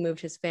immediately moved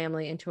his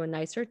family into a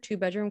nicer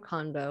 2-bedroom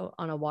condo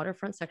on a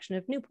waterfront section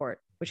of Newport,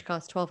 which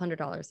cost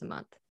 $1,200 a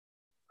month.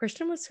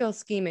 Christian was still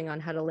scheming on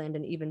how to land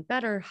an even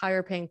better,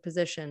 higher-paying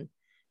position,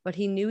 but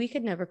he knew he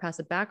could never pass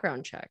a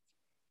background check.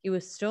 He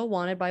was still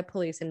wanted by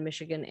police in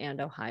Michigan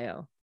and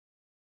Ohio.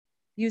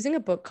 Using a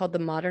book called The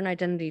Modern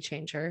Identity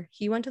Changer,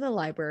 he went to the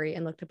library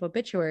and looked up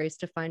obituaries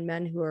to find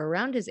men who were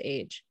around his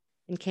age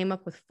and came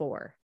up with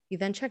 4. He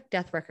then checked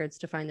death records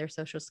to find their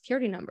social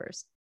security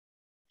numbers.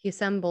 He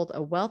assembled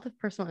a wealth of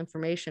personal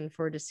information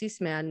for a deceased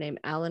man named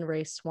Alan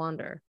Ray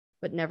Swander,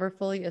 but never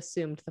fully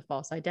assumed the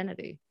false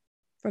identity.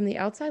 From the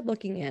outside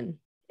looking in,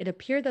 it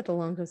appeared that the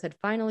Longos had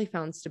finally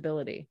found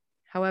stability.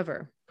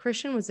 However,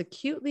 Christian was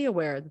acutely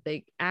aware that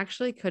they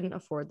actually couldn't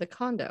afford the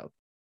condo.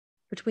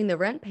 Between the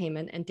rent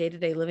payment and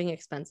day-to-day living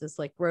expenses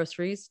like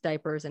groceries,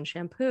 diapers, and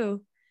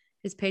shampoo,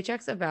 his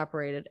paychecks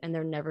evaporated and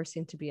there never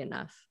seemed to be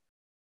enough.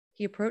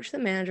 He approached the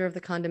manager of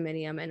the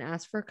condominium and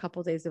asked for a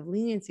couple days of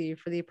leniency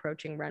for the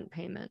approaching rent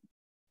payment.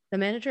 The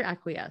manager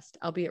acquiesced,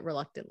 albeit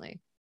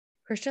reluctantly.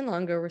 Christian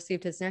Longo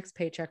received his next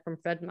paycheck from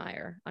Fred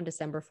Meyer on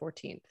December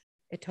 14th.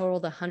 It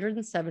totaled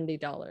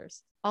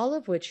 $170, all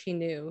of which he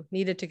knew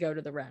needed to go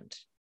to the rent.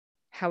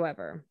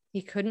 However,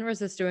 he couldn't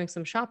resist doing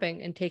some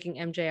shopping and taking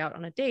MJ out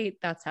on a date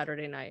that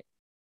Saturday night.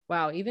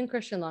 Wow, even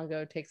Christian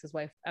Longo takes his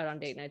wife out on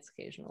date nights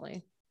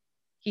occasionally.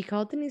 He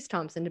called Denise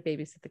Thompson to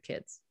babysit the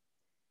kids.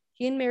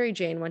 He and Mary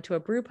Jane went to a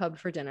brew pub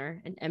for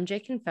dinner, and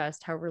MJ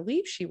confessed how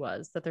relieved she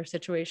was that their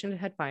situation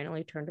had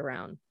finally turned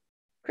around.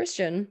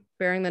 Christian,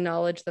 bearing the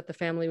knowledge that the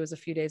family was a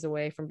few days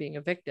away from being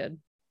evicted,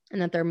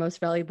 and that their most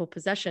valuable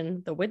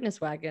possession, the witness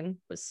wagon,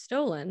 was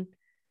stolen,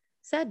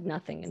 said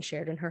nothing and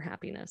shared in her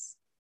happiness.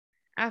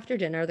 After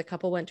dinner, the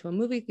couple went to a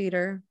movie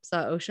theater,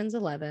 saw Ocean's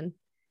 11,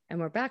 and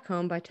were back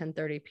home by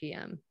 10:30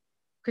 p.m.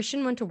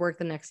 Christian went to work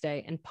the next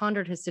day and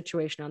pondered his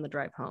situation on the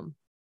drive home.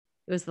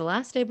 It was the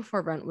last day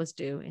before rent was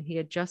due, and he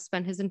had just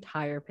spent his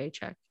entire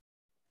paycheck.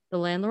 The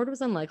landlord was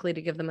unlikely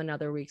to give them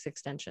another week's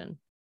extension.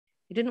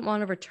 He didn't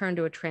want to return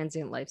to a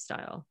transient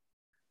lifestyle.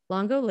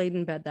 Longo laid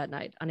in bed that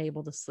night,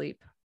 unable to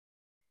sleep.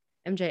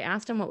 MJ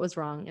asked him what was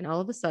wrong, and all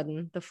of a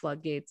sudden, the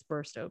floodgates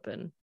burst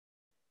open.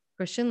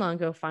 Christian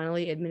Longo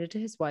finally admitted to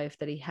his wife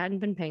that he hadn't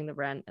been paying the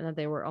rent and that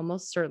they were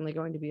almost certainly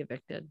going to be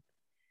evicted.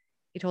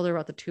 He told her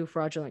about the 2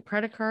 fraudulent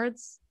credit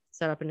cards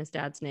set up in his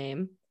dad's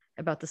name,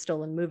 about the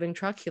stolen moving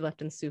truck he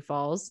left in Sioux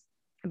Falls,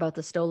 about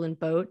the stolen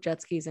boat,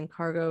 jet skis, and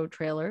cargo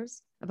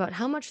trailers, about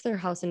how much their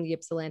house in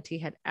Ypsilanti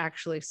had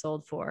actually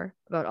sold for,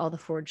 about all the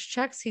forged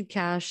checks he'd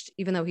cashed,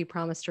 even though he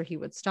promised her he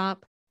would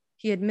stop.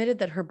 He admitted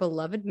that her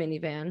beloved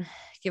minivan,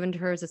 given to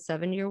her as a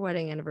 7-year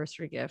wedding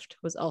anniversary gift,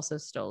 was also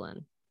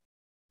stolen.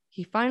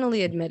 He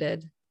finally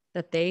admitted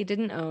that they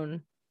didn't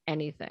own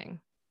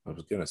anything. I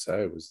was going to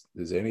say,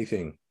 there's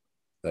anything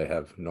they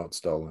have not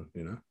stolen,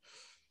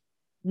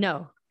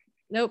 No.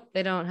 Nope,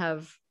 they don't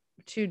have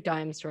 2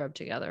 dimes to rub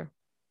together.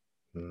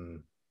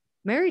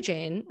 Mary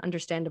Jane,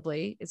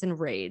 understandably, is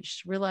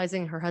enraged,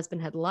 realizing her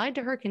husband had lied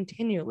to her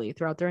continually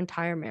throughout their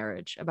entire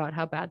marriage about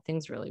how bad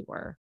things really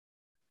were.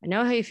 I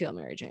know how you feel,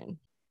 Mary Jane.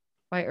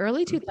 By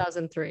early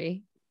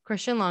 2003,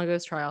 Christian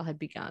Longo's trial had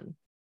begun.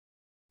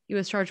 He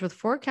was charged with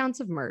 4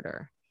 counts of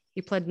murder.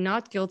 He pled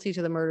not guilty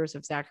to the murders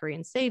of Zachary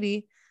and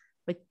Sadie,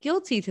 but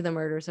guilty to the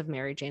murders of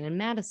Mary Jane and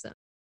Madison.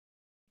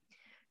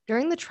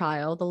 During the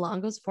trial, the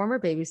Longo's former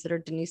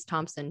babysitter, Denise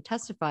Thompson,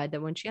 testified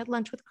that when she had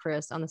lunch with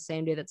Chris on the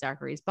same day that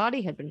Zachary's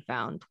body had been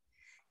found,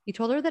 he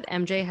told her that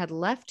MJ had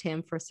left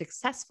him for a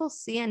successful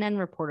CNN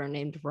reporter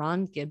named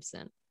Ron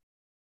Gibson.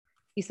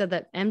 He said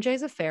that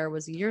MJ's affair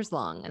was years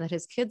long and that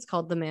his kids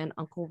called the man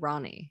Uncle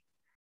Ronnie.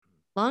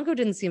 Longo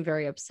didn't seem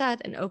very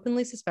upset and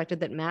openly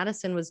suspected that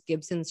Madison was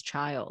Gibson's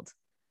child.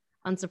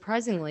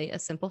 Unsurprisingly, a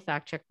simple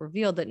fact check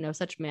revealed that no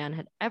such man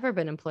had ever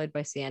been employed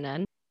by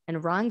CNN,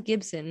 and Ron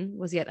Gibson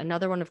was yet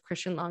another one of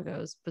Christian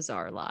Longo's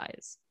bizarre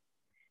lies.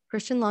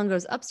 Christian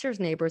Longo's upstairs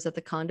neighbors at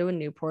the condo in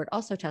Newport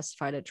also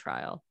testified at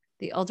trial.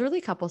 The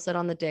elderly couple said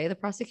on the day the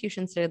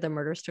prosecution stated the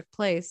murders took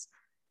place,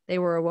 they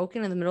were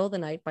awoken in the middle of the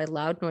night by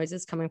loud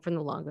noises coming from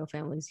the Longo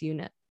family's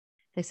unit.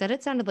 They said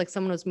it sounded like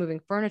someone was moving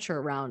furniture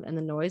around, and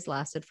the noise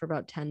lasted for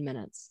about 10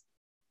 minutes.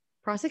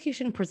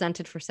 Prosecution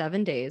presented for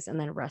 7 days and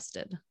then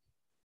rested.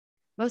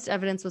 Most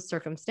evidence was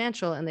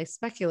circumstantial, and they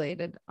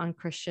speculated on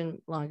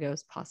Christian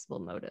Longo's possible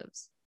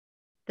motives.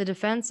 The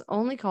defense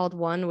only called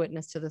one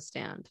witness to the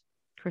stand,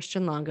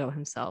 Christian Longo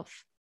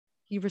himself.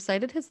 He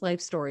recited his life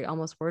story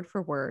almost word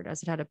for word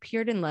as it had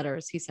appeared in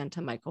letters he sent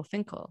to Michael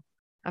Finkel.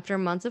 After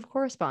months of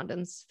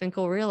correspondence,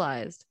 Finkel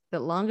realized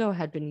that Longo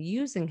had been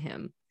using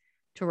him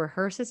to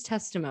rehearse his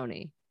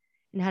testimony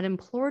and had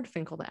implored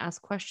Finkel to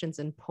ask questions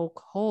and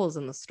poke holes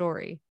in the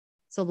story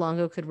so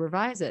Longo could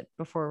revise it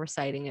before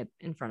reciting it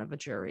in front of a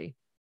jury.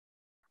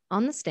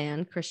 On the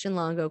stand, Christian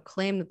Longo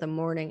claimed that the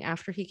morning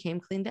after he came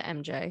clean to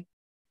MJ,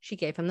 she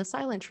gave him the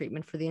silent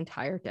treatment for the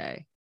entire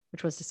day,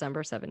 which was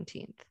December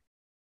 17th.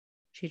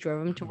 She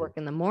drove him to work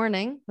in the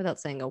morning without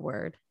saying a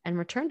word and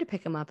returned to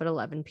pick him up at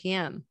 11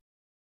 p.m.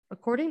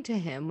 According to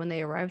him, when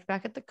they arrived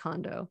back at the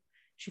condo,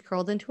 she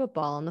curled into a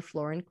ball on the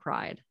floor and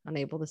cried,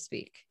 unable to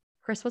speak.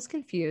 Chris was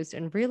confused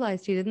and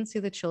realized he didn't see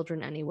the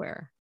children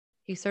anywhere.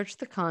 He searched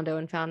the condo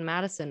and found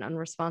Madison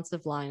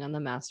unresponsive lying on the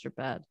master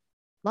bed.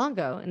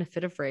 Longo, in a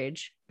fit of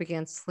rage,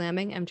 began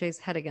slamming MJ's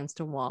head against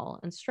a wall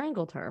and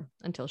strangled her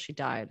until she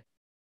died.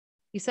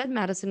 He said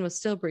Madison was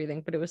still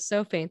breathing, but it was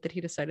so faint that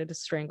he decided to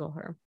strangle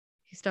her.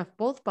 He stuffed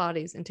both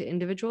bodies into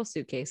individual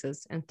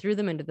suitcases and threw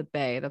them into the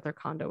bay that their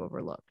condo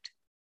overlooked.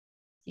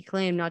 He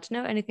claimed not to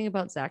know anything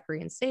about Zachary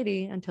and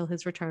Sadie until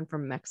his return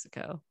from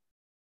Mexico.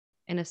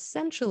 And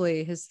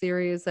essentially, his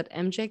theory is that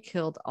MJ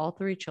killed all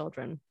 3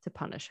 children to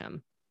punish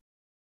him.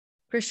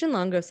 Christian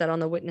Longo sat on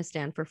the witness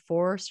stand for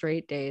 4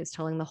 straight days,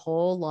 telling the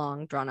whole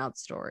long, drawn-out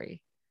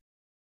story.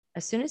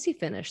 As soon as he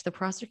finished, the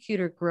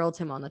prosecutor grilled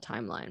him on the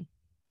timeline.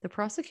 The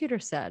prosecutor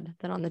said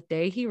that on the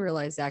day he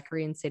realized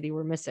Zachary and Sadie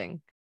were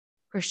missing,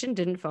 Christian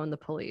didn't phone the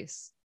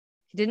police.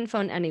 He didn't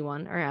phone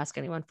anyone or ask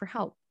anyone for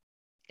help.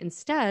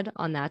 Instead,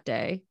 on that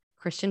day,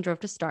 Christian drove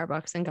to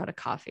Starbucks and got a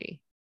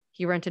coffee.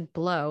 He rented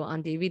Blow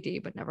on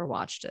DVD but never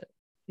watched it.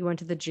 He went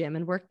to the gym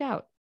and worked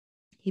out.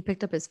 He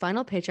picked up his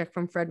final paycheck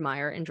from Fred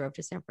Meyer and drove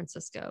to San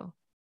Francisco.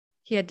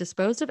 He had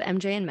disposed of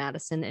MJ and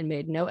Madison and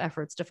made no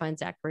efforts to find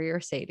Zachary or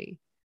Sadie.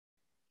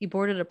 He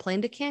boarded a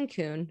plane to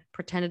Cancun,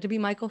 pretended to be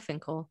Michael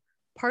Finkel,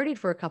 partied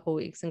for a couple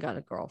weeks, and got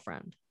a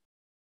girlfriend.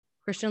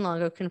 Christian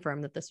Longo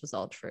confirmed that this was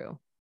all true.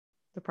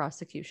 The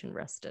prosecution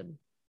rested.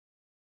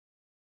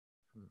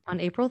 On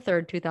April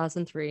 3rd,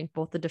 2003,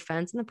 both the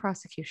defense and the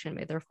prosecution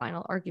made their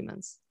final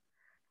arguments.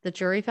 The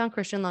jury found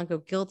Christian Longo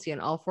guilty on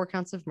all 4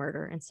 counts of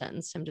murder and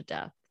sentenced him to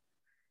death.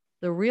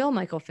 The real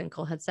Michael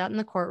Finkel had sat in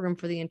the courtroom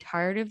for the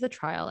entirety of the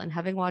trial and,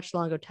 having watched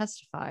Longo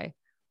testify,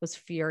 was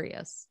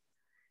furious.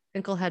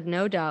 Finkel had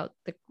no doubt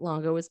that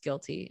Longo was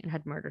guilty and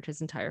had murdered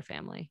his entire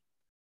family.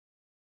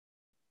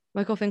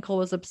 Michael Finkel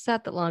was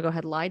upset that Longo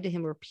had lied to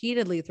him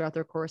repeatedly throughout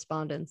their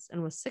correspondence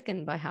and was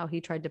sickened by how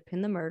he tried to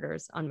pin the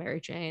murders on Mary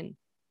Jane.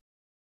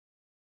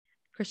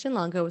 Christian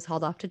Longo was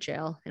hauled off to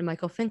jail, and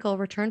Michael Finkel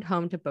returned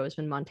home to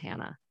Bozeman,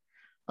 Montana.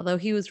 Although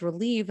he was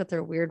relieved that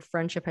their weird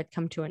friendship had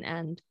come to an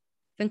end,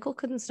 Finkel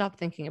couldn't stop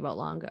thinking about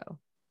Longo.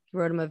 He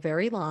wrote him a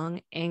very long,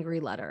 angry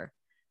letter,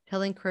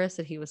 telling Chris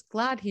that he was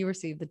glad he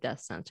received the death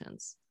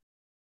sentence.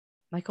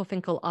 Michael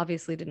Finkel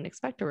obviously didn't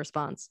expect a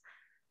response,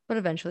 but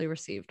eventually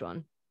received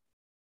one.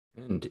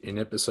 And in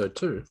episode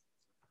 2,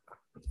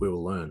 we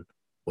will learn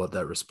what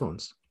that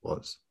response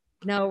was.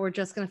 No, we're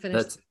just going to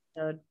finish the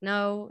episode.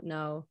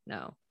 No.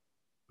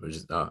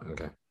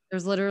 Okay.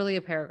 There's literally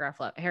a paragraph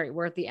left. Harry,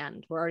 we're at the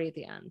end. We're already at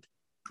the end.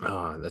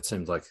 Oh, that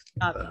seems like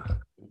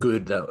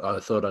good. That I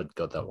thought I'd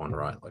got that one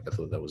right. Like I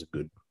thought that was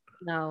good.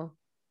 No.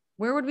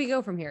 Where would we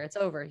go from here? It's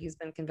over. He's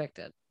been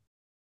convicted.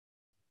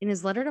 In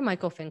his letter to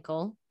Michael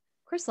Finkel,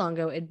 Chris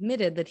Longo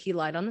admitted that he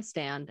lied on the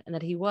stand and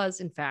that he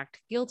was, in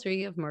fact,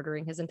 guilty of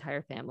murdering his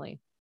entire family.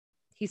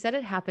 He said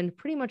it happened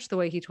pretty much the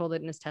way he told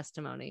it in his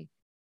testimony.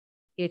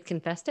 He had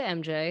confessed to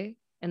MJ,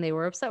 and they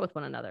were upset with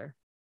one another.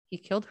 He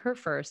killed her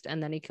first,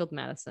 and then he killed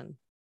Madison.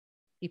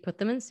 He put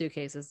them in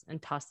suitcases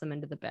and tossed them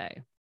into the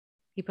bay.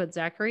 He put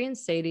Zachary and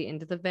Sadie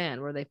into the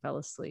van where they fell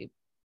asleep.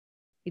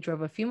 He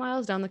drove a few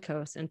miles down the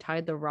coast and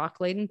tied the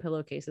rock-laden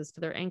pillowcases to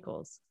their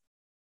ankles.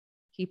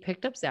 He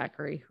picked up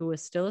Zachary, who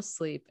was still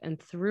asleep, and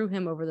threw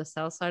him over the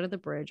south side of the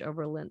bridge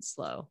over Lint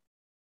Slough.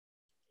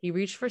 He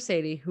reached for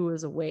Sadie, who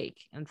was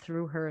awake, and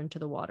threw her into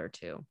the water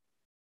too.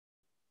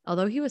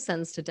 Although he was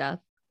sentenced to death,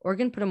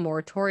 Oregon put a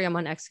moratorium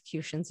on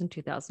executions in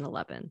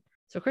 2011.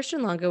 So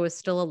Christian Longo is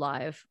still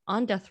alive,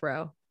 on death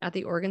row, at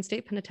the Oregon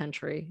State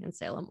Penitentiary in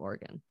Salem,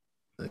 Oregon.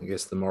 I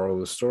guess the moral of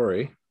the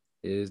story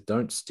is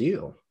don't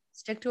steal.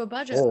 Stick to a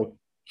budget. Or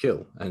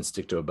kill and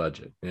stick to a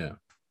budget. Yeah.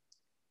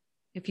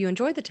 If you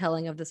enjoyed the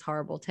telling of this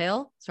horrible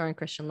tale starring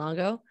Christian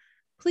Longo,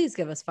 please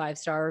give us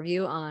 5-star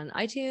review on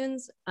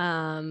iTunes.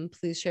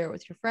 Please share it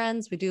with your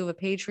friends. We do have a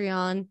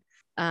Patreon.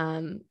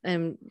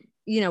 And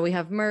we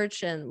have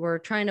merch, and we're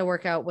trying to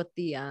work out what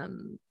the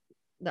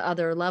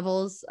other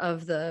levels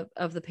of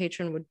the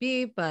patron would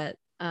be, but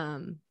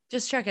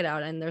just check it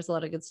out. And there's a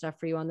lot of good stuff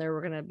for you on there.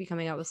 We're going to be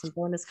coming out with some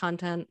bonus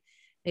content,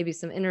 maybe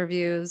some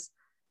interviews.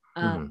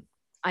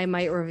 I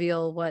might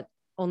reveal what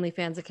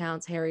OnlyFans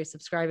accounts Harry is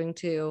subscribing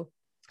to.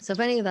 So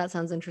if any of that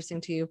sounds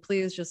interesting to you,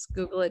 please just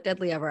Google it,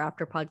 Deadly Ever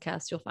After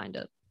podcast. You'll find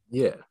it.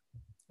 Yeah.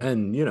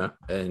 And,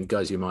 and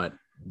guys,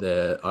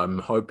 I'm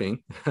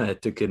hoping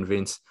to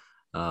convince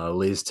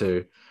Liz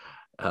to,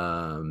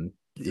 when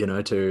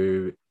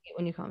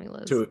you call me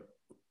Liz,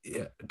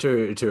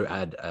 to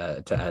add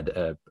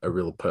a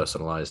real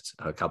personalized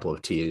couple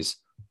of tiers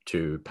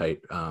to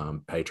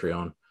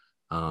Patreon.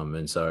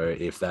 And so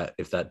if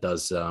that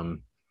does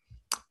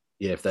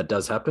if that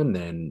does happen,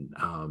 then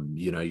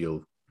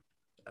you'll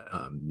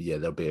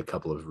there'll be a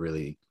couple of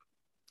really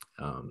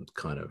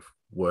kind of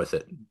worth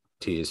it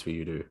tiers for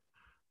you to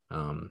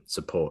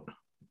support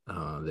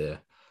there,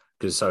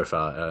 because so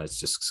far it's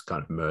just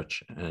kind of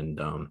merch and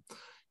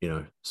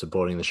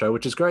supporting the show,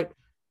 which is great.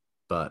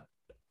 But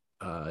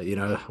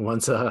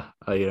once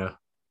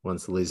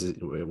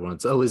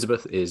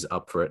Elizabeth is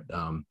up for it,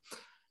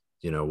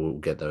 we'll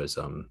get those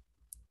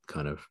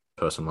kind of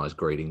personalized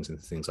greetings and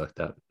things like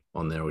that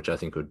on there, which I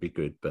think would be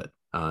good. But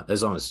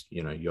as long as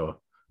you're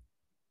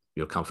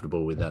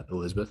comfortable with that,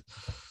 Elizabeth.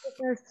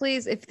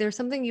 Please, if there's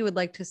something you would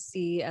like to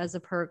see as a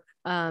perk,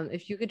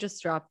 if you could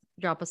just drop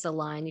us a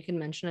line, you can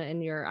mention it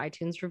in your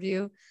iTunes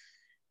review,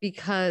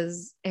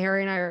 because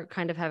Harry and I are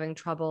kind of having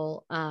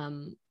trouble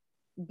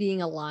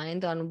being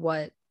aligned on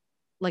what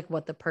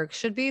the perks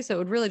should be. So it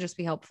would really just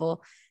be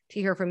helpful to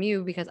hear from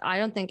you, because I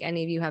don't think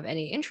any of you have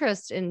any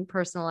interest in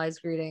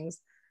personalized greetings.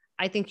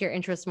 I think your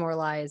interest more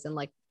lies in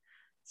like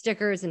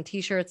stickers and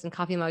t-shirts and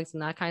coffee mugs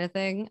and that kind of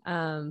thing.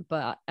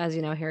 But as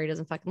you know, Harry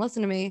doesn't fucking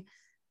listen to me.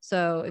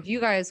 So if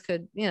you guys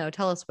could,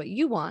 tell us what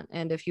you want,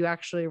 and if you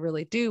actually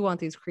really do want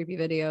these creepy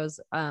videos,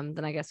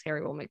 then I guess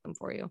Harry will make them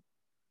for you.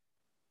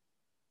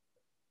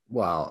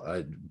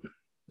 Well,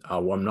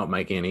 I'm not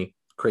making any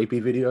creepy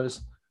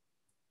videos,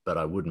 but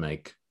I would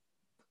make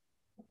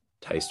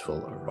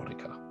tasteful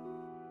erotica.